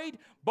void,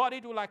 but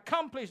it will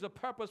accomplish the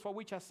purpose for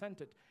which I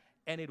sent it,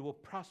 and it will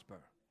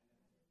prosper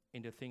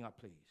in the thing I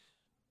please.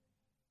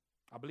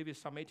 I believe it's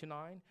Psalm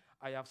 89.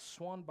 I have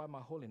sworn by my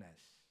holiness,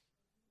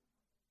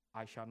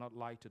 I shall not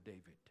lie to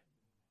David.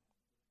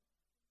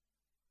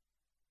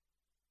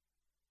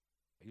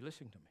 Are you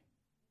listening to me?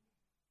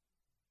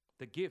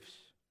 The gifts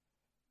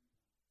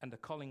and the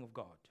calling of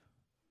God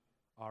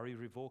are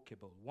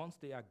irrevocable. Once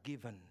they are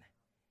given,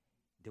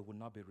 they will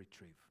not be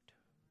retrieved.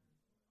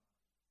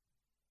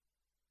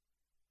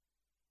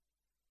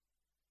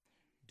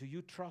 Do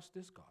you trust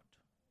this God?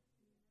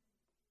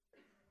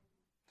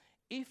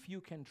 If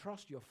you can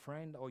trust your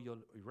friend or your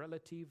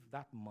relative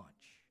that much,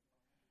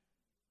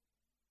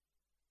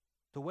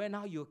 to where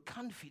now you're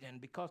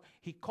confident because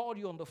he called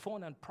you on the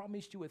phone and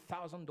promised you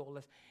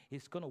 $1,000,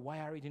 he's going to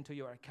wire it into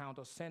your account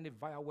or send it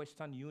via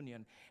Western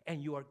Union,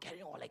 and you are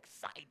getting all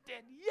excited.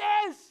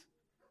 Yes!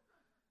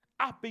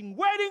 I've been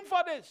waiting for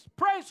this.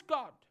 Praise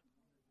God.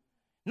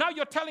 Now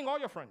you're telling all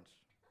your friends.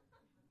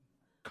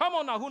 Come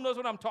on now, who knows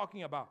what I'm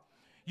talking about?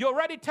 You're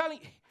already telling,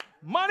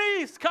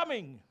 money is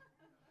coming.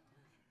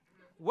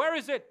 Where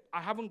is it?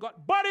 I haven't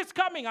got, but it's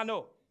coming, I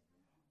know.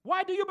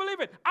 Why do you believe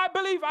it? I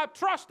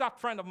trust that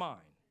friend of mine.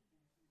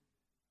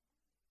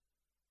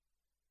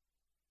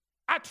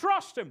 I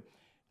trust him.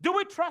 Do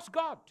we trust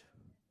God?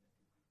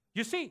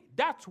 You see,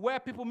 that's where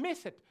people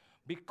miss it.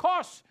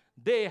 Because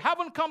they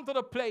haven't come to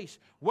the place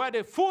where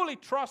they fully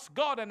trust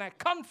God and are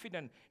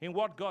confident in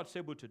what God's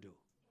able to do.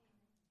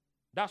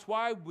 That's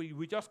why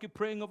we just keep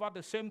praying over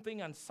the same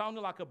thing and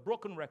sounding like a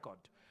broken record.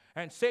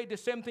 And say the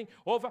same thing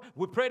over.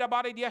 We prayed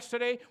about it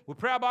yesterday. We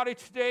pray about it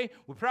today.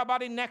 We pray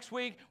about it next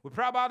week. We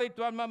pray about it.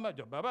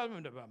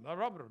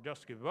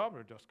 Just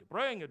keep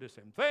praying the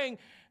same thing.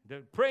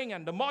 Praying,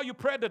 and the more you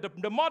pray,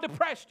 the more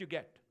depressed you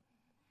get.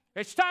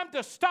 It's time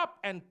to stop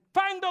and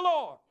thank the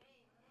Lord.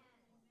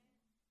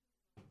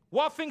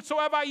 What things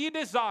soever ye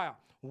desire,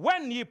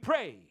 when ye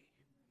pray,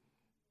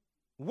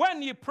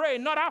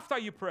 not after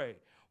you pray.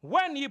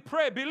 When ye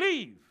pray,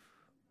 believe.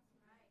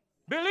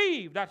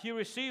 Believe that ye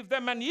receive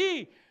them, and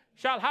ye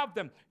shall have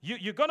them.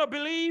 You're going to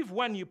believe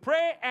when you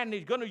pray, and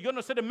you're going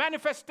to see the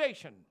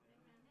manifestation.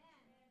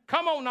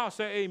 Come on now,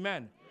 say amen.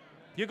 Amen.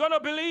 You're going to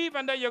believe,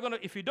 and then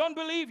if you don't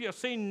believe, you're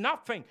seeing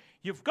nothing.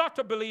 You've got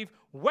to believe.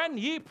 When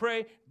ye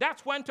pray,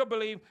 that's when to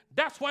believe,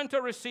 that's when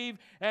to receive,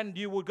 and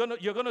you're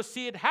going to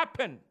see it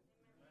happen.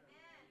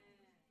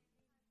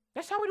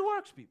 That's how it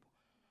works, people.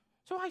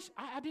 So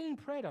I didn't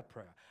pray that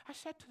prayer. I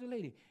said to the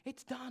lady,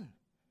 it's done.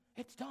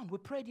 It's done. We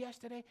prayed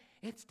yesterday.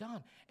 It's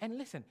done. And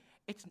listen,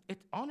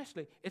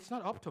 honestly, it's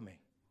not up to me.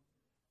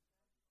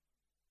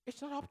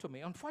 It's not up to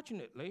me.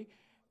 Unfortunately,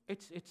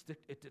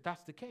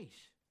 that's the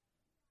case.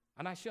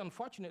 And I say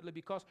unfortunately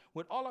because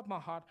with all of my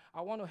heart,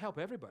 I want to help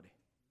everybody.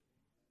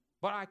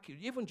 But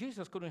even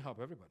Jesus couldn't help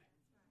everybody.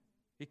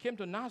 He came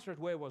to Nazareth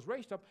where he was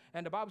raised up,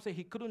 and the Bible says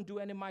he couldn't do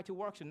any mighty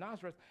works in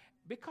Nazareth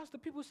because the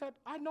people said,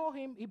 I know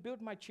him. He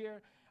built my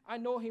chair. I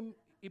know him.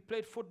 He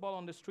played football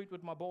on the street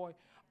with my boy.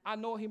 I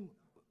know him.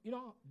 You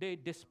know, they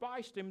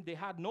despised him. They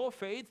had no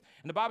faith.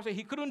 And the Bible says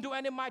he couldn't do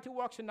any mighty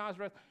works in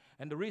Nazareth.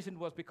 And the reason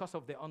was because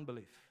of their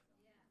unbelief.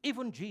 Yeah.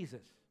 Even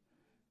Jesus.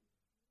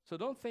 So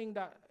don't think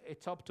that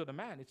it's up to the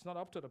man. It's not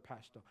up to the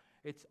pastor.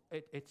 It's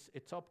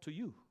up to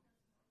you.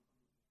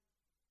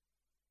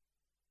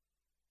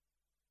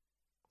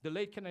 The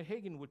late Kenneth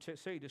Hagin would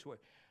say it this way.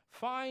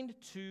 Find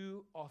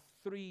 2 or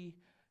 3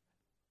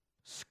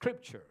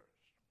 scriptures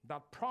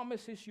that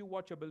promises you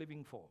what you're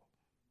believing for.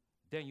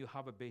 Then you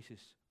have a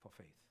basis for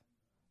faith.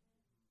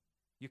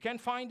 You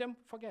can't find them,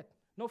 forget.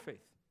 No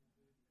faith.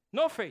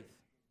 No faith.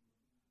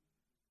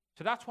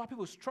 So that's why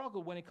people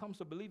struggle when it comes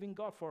to believing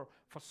God for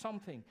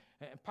something.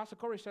 And Pastor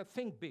Corey said,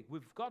 think big.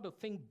 We've got to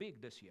think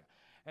big this year.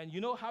 And you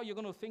know how you're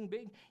going to think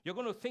big? You're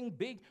going to think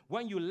big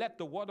when you let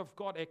the Word of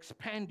God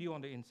expand you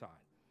on the inside.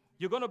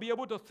 You're going to be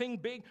able to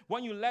think big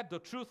when you let the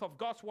truth of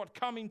God's Word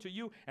come into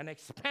you and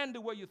expand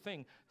the way you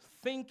think.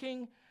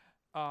 Thinking,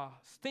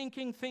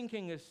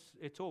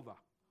 it's over.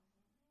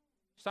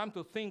 It's time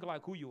to think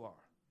like who you are.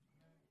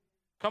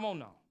 Come on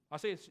now. I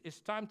say it's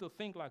time to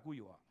think like who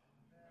you are.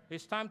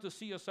 It's time to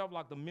see yourself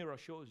like the mirror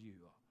shows you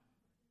are.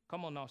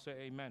 Come on now, say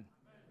amen. Amen.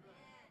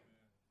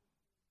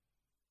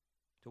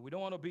 So we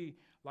don't want to be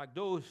like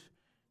those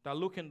that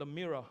look in the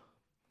mirror,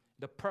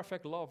 the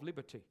perfect law of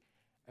liberty,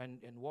 and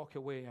walk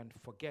away and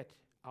forget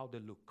how they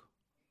look.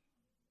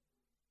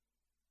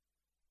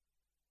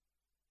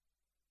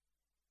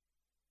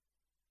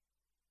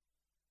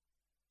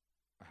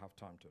 I have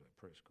time today,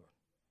 praise God.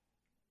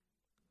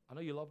 I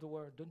know you love the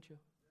word, don't you?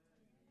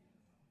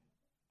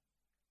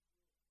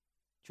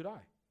 Should I?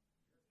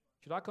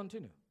 Should I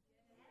continue?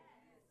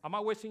 Am I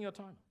wasting your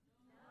time?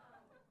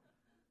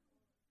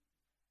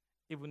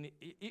 Even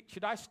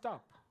should I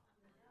stop?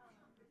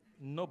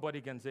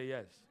 Nobody can say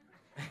yes.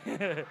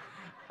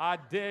 I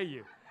dare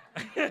you.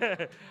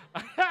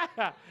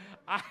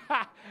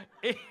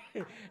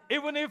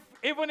 even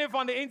if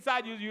on the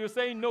inside you're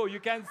saying no, you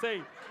can't say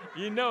it.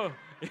 You know.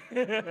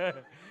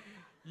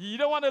 You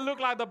don't want to look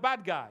like the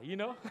bad guy, you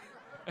know.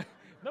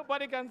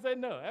 Nobody can say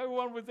no.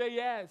 Everyone will say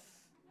yes.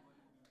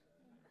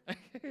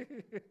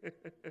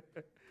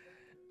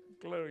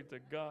 Glory to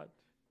God.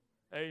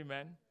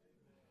 Amen.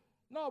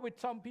 No, with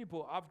some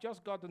people, I've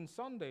just gotten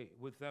Sunday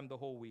with them the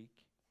whole week.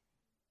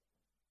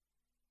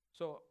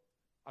 So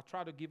I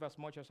try to give as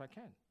much as I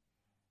can.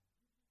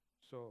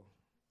 So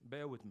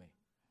bear with me.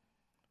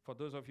 For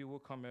those of you who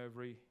come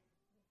every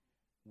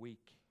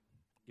week,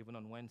 Even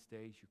on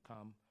Wednesdays, you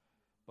come.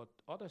 But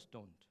others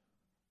don't.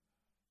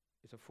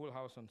 It's a full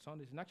house on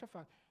Sundays. In actual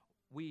fact,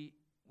 we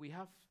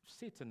have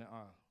seats in the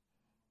aisle,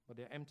 but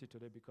they're empty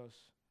today because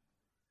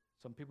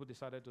some people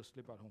decided to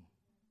sleep at home.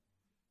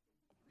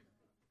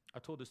 I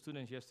told the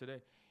students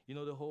yesterday, you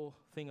know the whole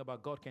thing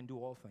about God can do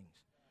all things.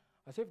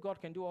 I said, if God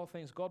can do all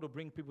things, God will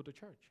bring people to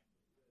church.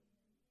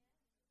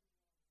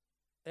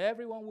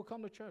 Everyone will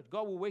come to church.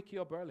 God will wake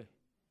you up early.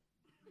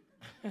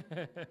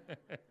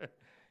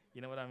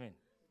 You know what I mean?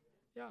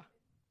 Yeah.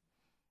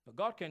 But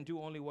God can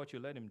do only what you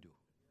let him do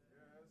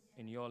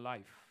in your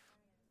life.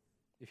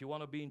 If you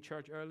want to be in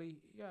church early,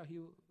 yeah,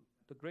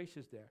 the grace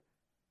is there.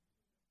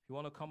 If you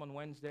want to come on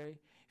Wednesday,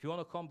 if you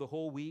want to come the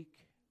whole week,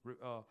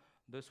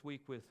 this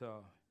week with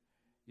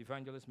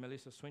Evangelist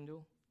Melissa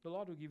Swindle, the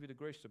Lord will give you the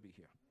grace to be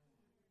here.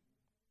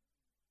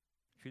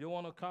 If you don't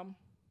want to come,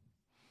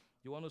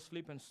 you want to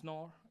sleep and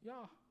snore,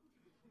 yeah.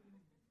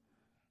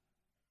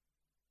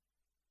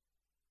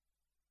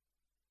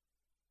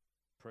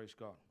 Praise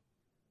God.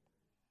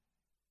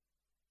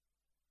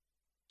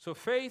 So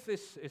faith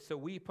is a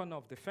weapon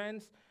of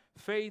defense.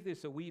 Faith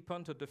is a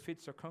weapon to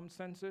defeat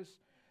circumstances.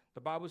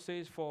 The Bible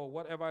says, for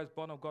whatever is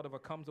born of God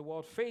overcomes the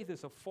world. Faith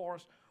is a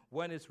force.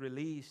 When it's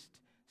released,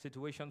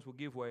 situations will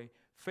give way.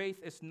 Faith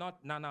is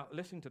not, now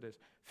listen to this.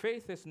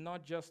 Faith is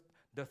not just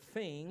the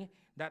thing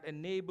that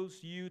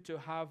enables you to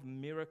have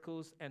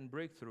miracles and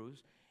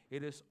breakthroughs.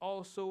 It is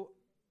also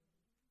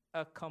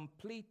a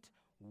complete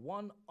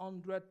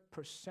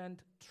 100%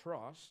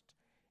 trust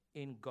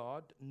in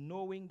God,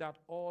 knowing that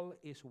all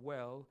is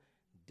well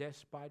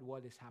despite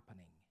what is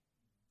happening.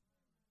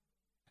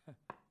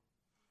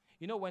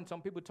 You know, when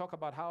some people talk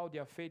about how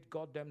their faith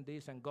got them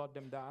this and got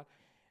them that,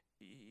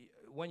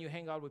 when you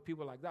hang out with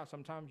people like that,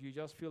 sometimes you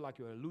just feel like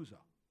you're a loser.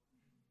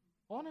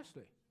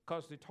 Honestly.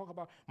 Because they talk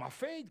about, my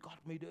faith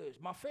got me this,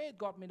 my faith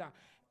got me that.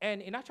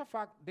 And in actual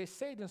fact, they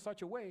say it in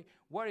such a way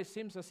where it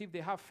seems as if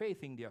they have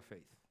faith in their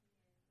faith.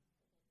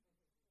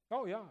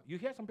 Oh yeah, you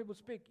hear some people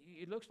speak,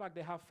 it looks like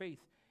they have faith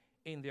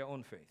in their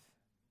own faith.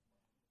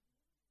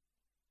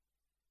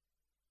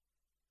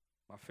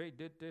 My faith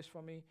did this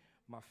for me,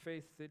 my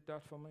faith did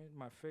that for me,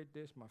 my faith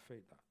this, my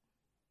faith that.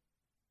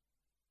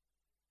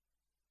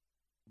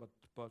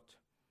 But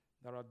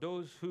there are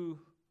those who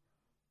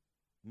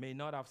may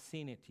not have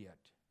seen it yet,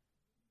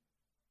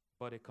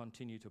 but they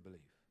continue to believe.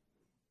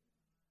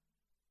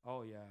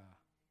 Oh yeah,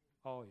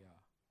 oh yeah.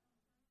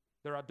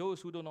 There are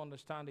those who don't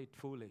understand it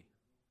fully,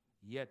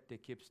 yet they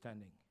keep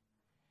standing.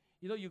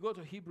 You know, you go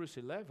to Hebrews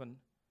 11,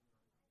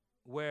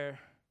 where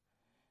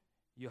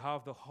you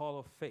have the hall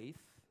of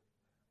faith.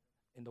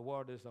 In the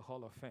world is the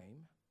hall of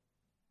fame.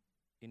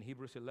 In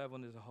Hebrews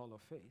 11 is the hall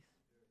of faith.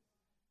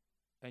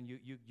 And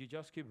you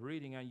just keep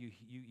reading, and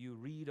you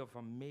read of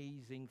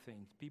amazing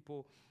things.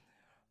 People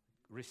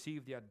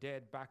receive their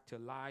dead back to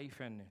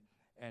life,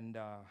 and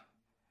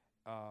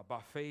by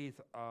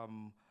faith,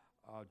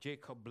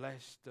 Jacob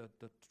blessed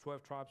the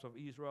 12 tribes of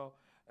Israel,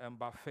 and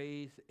by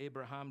faith,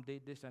 Abraham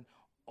did this, and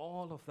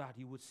all of that.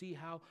 You would see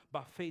how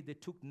by faith they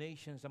took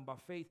nations, and by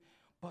faith.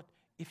 But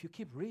if you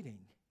keep reading,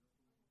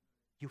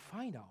 you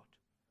find out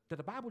that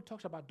the Bible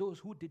talks about those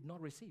who did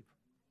not receive.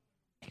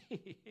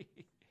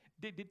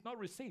 They did not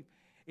receive.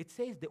 It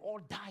says they all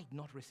died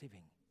not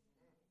receiving.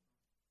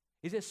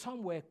 It says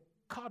some were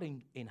cut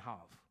in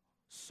half,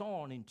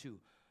 sawn in two.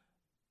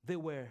 They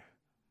were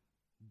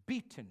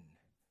beaten.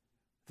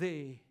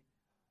 They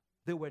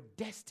were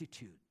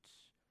destitute.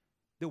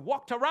 They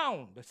walked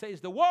around. It says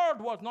the world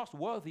was not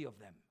worthy of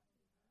them.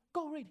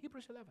 Go read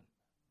Hebrews 11.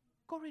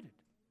 Go read it.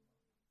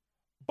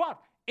 But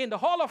in the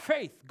hall of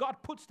faith, God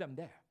puts them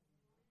there.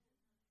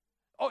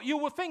 Oh, you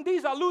would think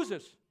these are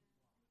losers.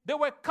 They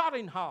were cut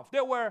in half.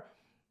 They were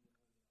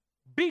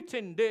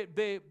beaten.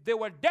 They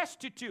were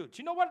destitute.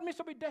 You know what it means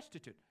to be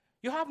destitute?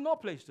 You have no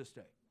place to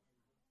stay.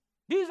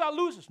 These are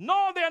losers.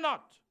 No, they're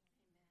not.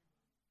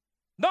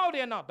 No,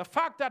 they're not. The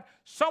fact that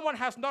someone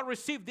has not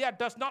received that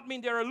does not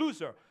mean they're a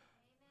loser.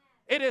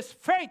 It is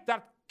faith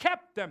that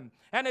kept them,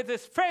 and it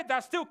is faith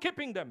that's still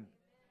keeping them.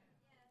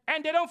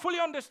 And they don't fully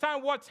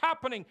understand what's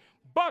happening.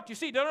 But you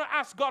see, they don't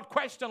ask God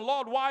question,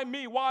 Lord, why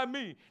me? Why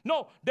me?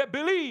 No, they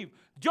believe.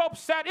 Job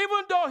said,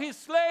 even though he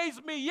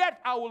slays me,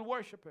 yet I will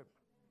worship him.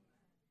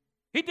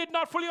 He did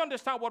not fully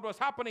understand what was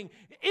happening.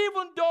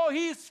 Even though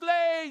he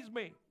slays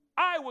me,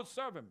 I will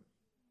serve him.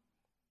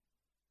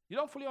 You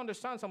don't fully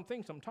understand some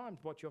things sometimes,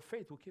 but your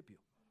faith will keep you.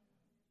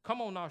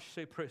 Come on now,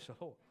 say praise the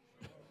Lord.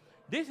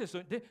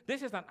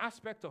 This is an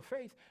aspect of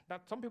faith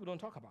that some people don't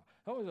talk about.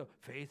 Oh,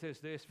 faith is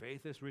this,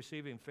 faith is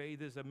receiving,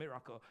 faith is a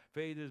miracle,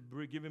 faith is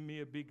giving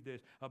me a big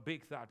this, a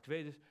big that.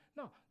 Faith is,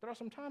 no, there are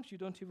some times you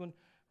don't even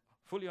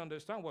fully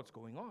understand what's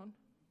going on.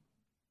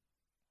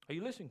 Are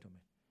you listening to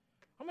me?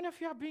 I mean,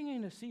 if you are being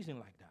in a season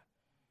like that,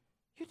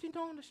 you did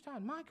not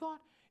understand. My God,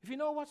 if you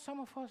know what some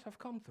of us have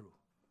come through,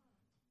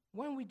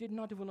 when we did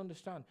not even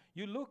understand,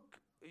 you look,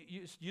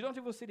 you don't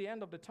even see the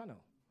end of the tunnel.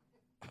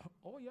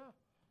 Oh, yeah.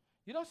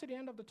 You don't see the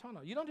end of the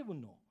tunnel. You don't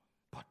even know.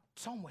 But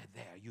somewhere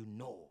there, you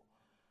know,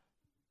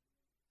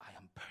 I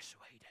am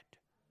persuaded.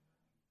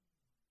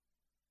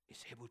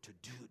 is able to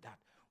do that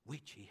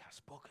which he has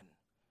spoken.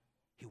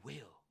 He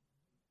will.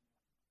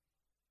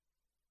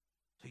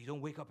 So you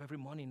don't wake up every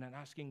morning and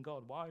asking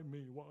God, why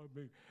me? Why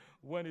me?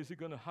 When is it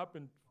going to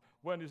happen?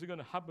 When is it going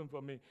to happen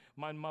for me?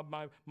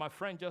 My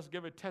friend just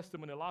gave a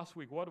testimony last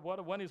week.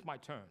 When is my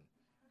turn?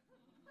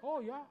 Oh,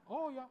 yeah.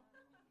 Oh, yeah.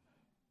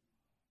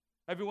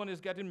 Everyone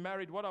is getting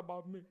married. What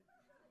about me?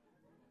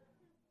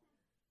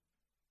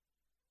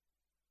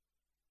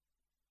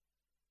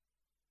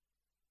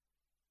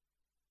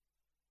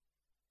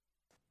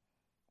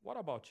 What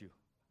about you?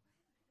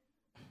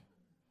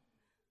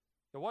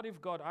 So what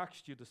if God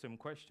asked you the same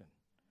question?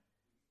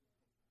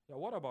 Yeah,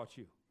 what about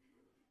you?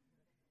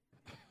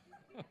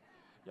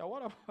 Yeah,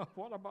 what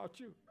about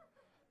you?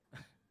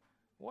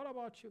 What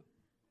about you?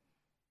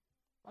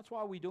 That's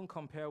why we don't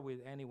compare with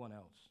anyone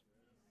else.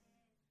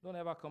 Don't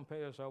ever compare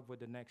yourself with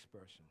the next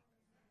person.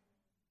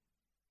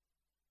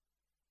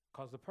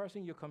 Because the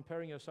person you're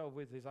comparing yourself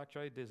with is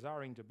actually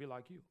desiring to be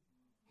like you.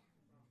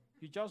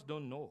 You just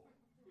don't know.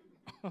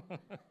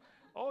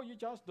 Oh, you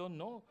just don't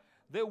know.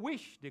 They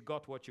wish they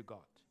got what you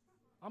got.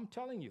 I'm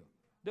telling you.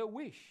 They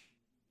wish.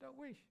 They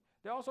wish.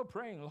 They're also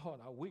praying, Lord,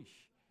 I wish.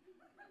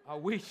 I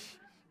wish.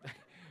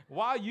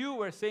 While you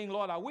were saying,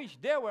 Lord, I wish,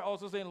 they were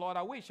also saying, Lord,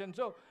 I wish. And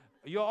so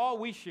you're all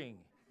wishing.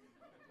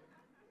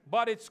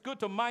 But it's good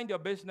to mind your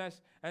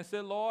business and say,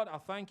 Lord, I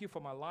thank you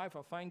for my life.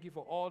 I thank you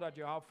for all that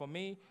you have for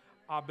me.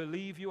 I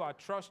believe you. I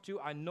trust you.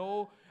 I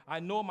know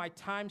my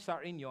times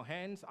are in your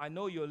hands. I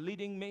know you're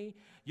leading me.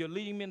 You're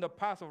leading me in the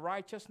path of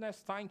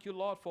righteousness. Thank you,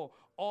 Lord, for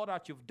all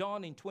that you've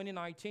done in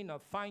 2019. I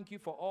thank you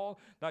for all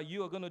that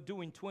you are going to do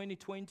in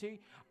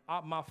 2020.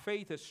 My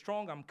faith is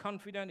strong. I'm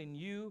confident in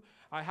you.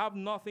 I have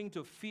nothing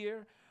to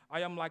fear. I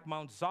am like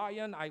Mount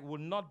Zion. I will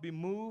not be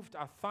moved.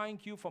 I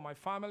thank you for my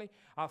family.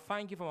 I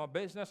thank you for my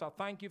business. I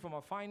thank you for my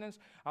finance.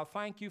 I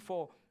thank you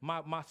for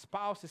my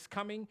spouse is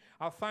coming.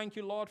 I thank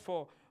you, Lord,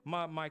 for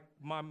my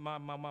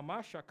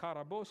Masha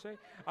Karabose.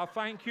 I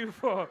thank you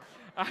for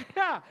I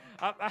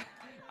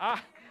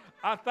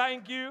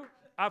thank you.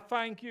 I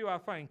thank you. I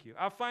thank you.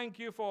 I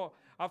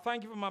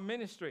thank you for my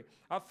ministry.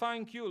 I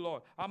thank you,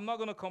 Lord. I'm not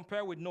going to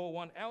compare with no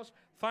one else.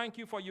 Thank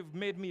you for you've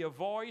made me a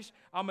voice.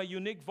 I'm a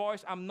unique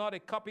voice. I'm not a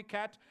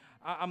copycat.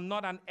 I'm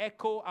not an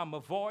echo. I'm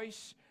a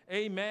voice.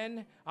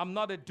 Amen. I'm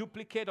not a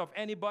duplicate of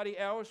anybody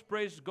else.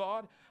 Praise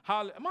God.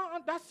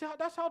 That's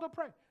how to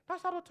pray.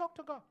 That's how to talk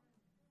to God.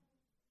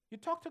 You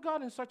talk to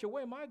God in such a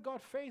way, my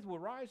God, faith will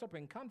rise up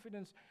and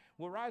confidence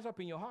will rise up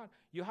in your heart.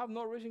 You have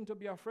no reason to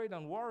be afraid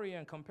and worry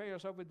and compare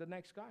yourself with the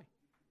next guy.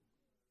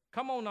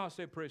 Come on now,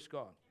 say praise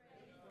God.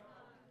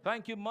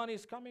 Thank you, money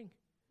is coming.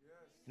 Yes.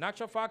 In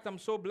actual fact, I'm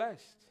so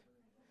blessed.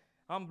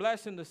 I'm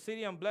blessed in the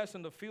city, I'm blessed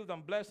in the field,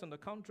 I'm blessed in the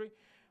country.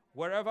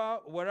 Wherever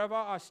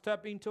I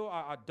step into,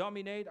 I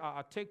dominate,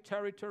 I take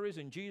territories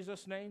in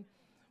Jesus' name.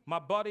 My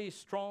body is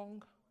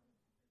strong.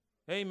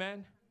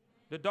 Amen.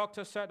 The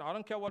doctor said, I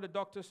don't care what the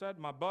doctor said,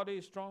 my body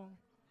is strong.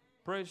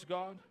 Praise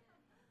God.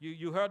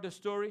 You heard the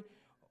story.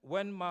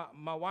 When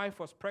my wife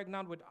was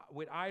pregnant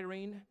with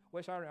Irene,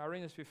 where's Irene?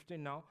 Irene is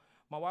 15 now.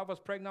 My wife was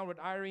pregnant with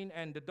Irene,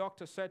 and the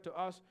doctor said to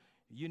us,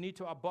 you need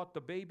to abort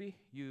the baby.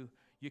 You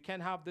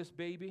can't have this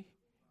baby.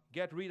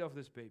 Get rid of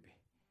this baby.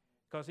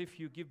 Because if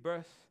you give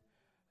birth,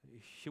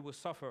 she will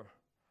suffer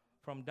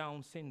from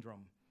Down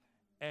syndrome.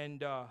 And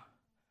the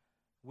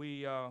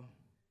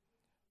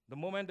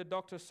moment the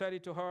doctor said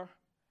it to her,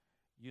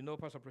 you know,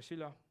 Pastor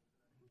Priscilla,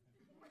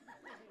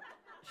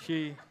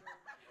 she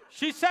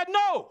said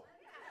no.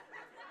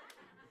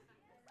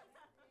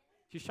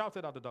 She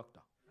shouted at the doctor.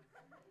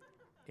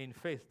 In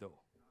faith, though.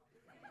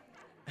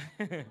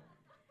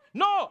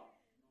 No,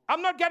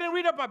 I'm not getting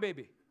rid of my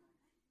baby.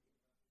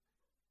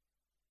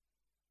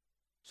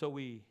 So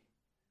we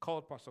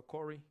called Pastor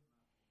Corey.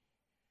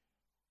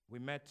 We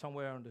met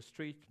somewhere on the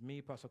street,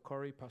 me, Pastor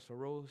Corey, Pastor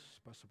Rose,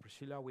 Pastor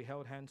Priscilla. We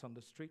held hands on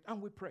the street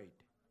and we prayed.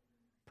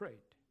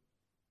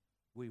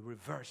 We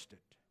reversed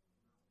it.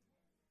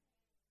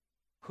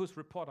 Whose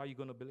report are you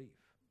going to believe?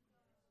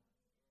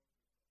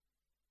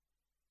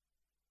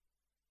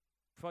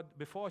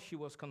 Before she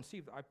was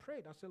conceived, I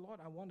prayed. I said, Lord,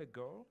 I want a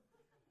girl,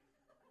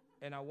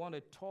 and I want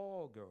a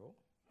tall girl.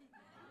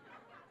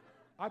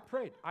 I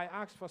prayed. I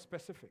asked for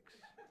specifics.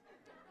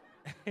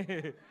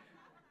 I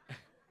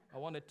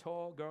want a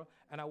tall girl,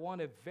 and I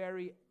want a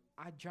very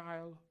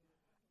agile,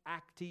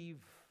 active.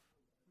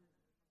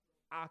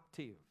 I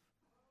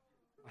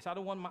said, I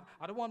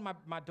don't want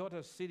my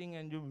daughter sitting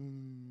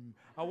and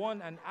I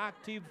want an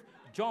active,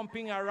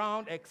 jumping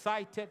around,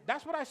 excited.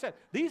 That's what I said.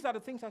 These are the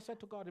things I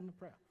said to God in my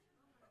prayer.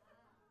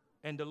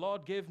 And the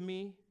Lord gave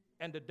me,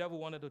 and the devil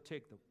wanted to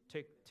take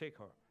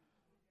her.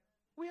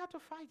 We had to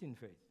fight in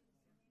faith.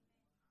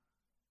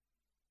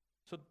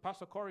 So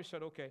Pastor Corey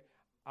said, okay,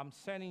 I'm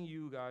sending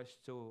you guys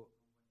to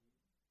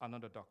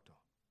another doctor.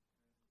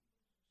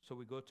 So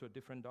we go to a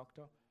different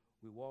doctor.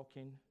 We walk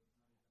in,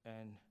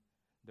 and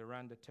they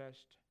ran the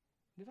test.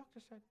 The doctor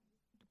said,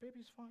 the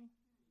baby's fine.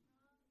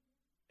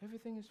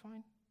 Everything is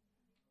fine.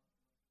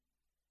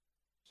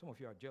 Some of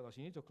you are jealous.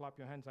 You need to clap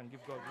your hands and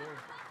give God glory.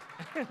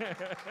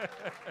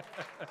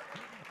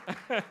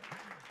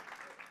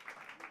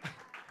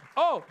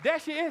 Oh, there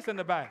she is in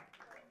the back.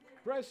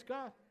 Praise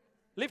God.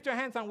 Lift your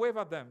hands and wave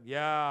at them.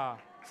 Yeah.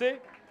 See?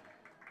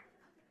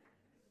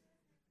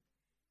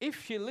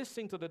 If she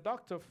listened to the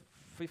doctor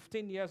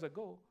 15 years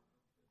ago,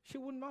 she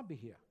would not be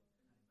here.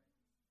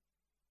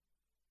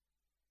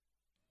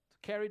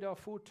 Carried her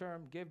full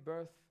term, gave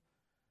birth,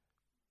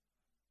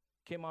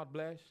 came out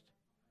blessed.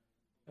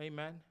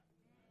 Amen.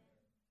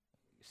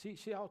 See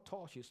how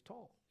tall she's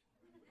tall.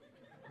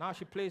 Now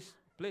she plays.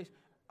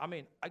 I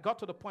mean, I got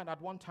to the point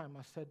at one time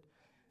I said,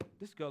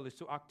 this girl is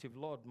so active,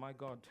 Lord, my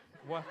God.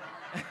 What?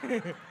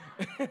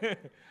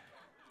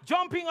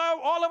 Jumping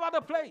all over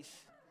the place.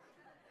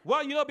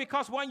 Well,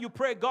 because when you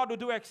pray, God will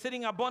do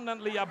exceeding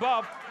abundantly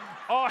above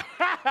or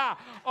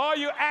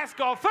you ask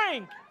or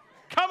think.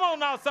 Come on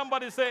now,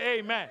 somebody say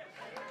amen.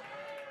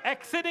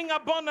 Exceeding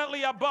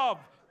abundantly above,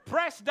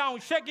 pressed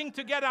down, shaking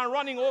together, and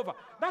running over.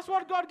 That's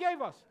what God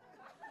gave us.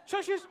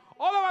 So she's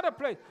all over the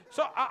place.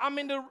 So I'm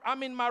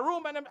in my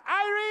room, and I'm,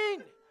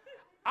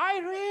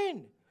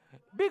 Irene,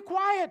 be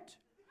quiet.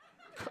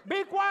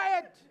 Be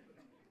quiet.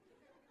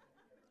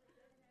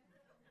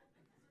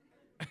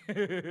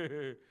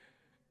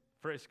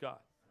 Praise God.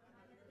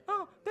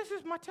 Oh, this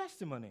is my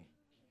testimony.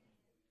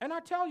 And I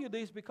tell you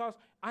this because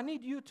I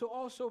need you to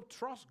also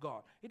trust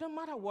God. It doesn't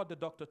matter what the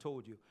doctor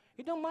told you.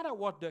 It doesn't matter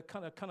what the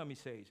economy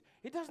says.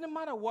 It doesn't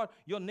matter what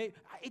your name.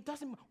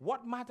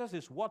 What matters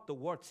is what the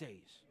Word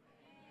says.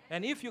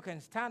 And if you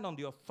can stand on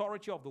the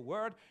authority of the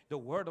Word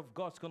of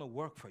God's going to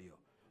work for you.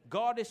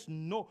 God is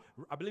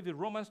I believe in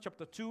Romans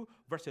chapter 2,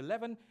 verse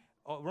 11,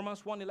 or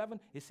Romans 1:11,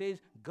 it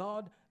says,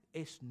 God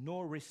is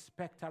no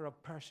respecter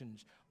of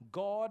persons.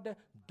 God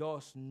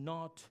does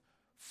not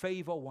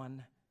favor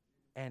one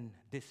and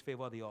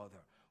disfavor the other.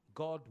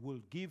 God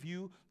will give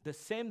you the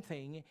same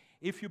thing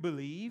if you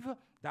believe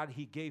that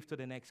He gave to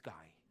the next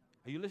guy.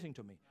 Are you listening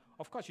to me?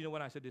 Of course,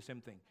 when I said the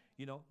same thing,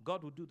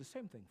 God will do the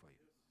same thing for you.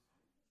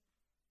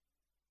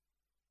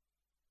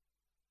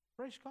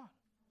 Praise God.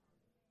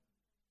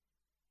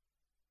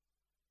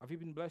 Have you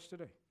been blessed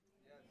today?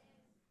 Yes.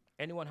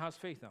 Anyone has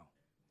faith now?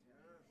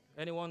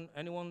 Yes.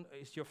 Anyone,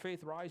 is your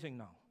faith rising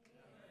now?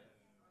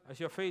 Yes. Is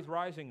your faith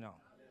rising now?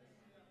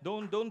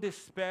 Yes. Don't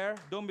despair.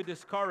 Don't be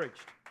discouraged.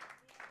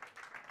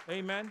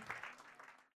 Amen.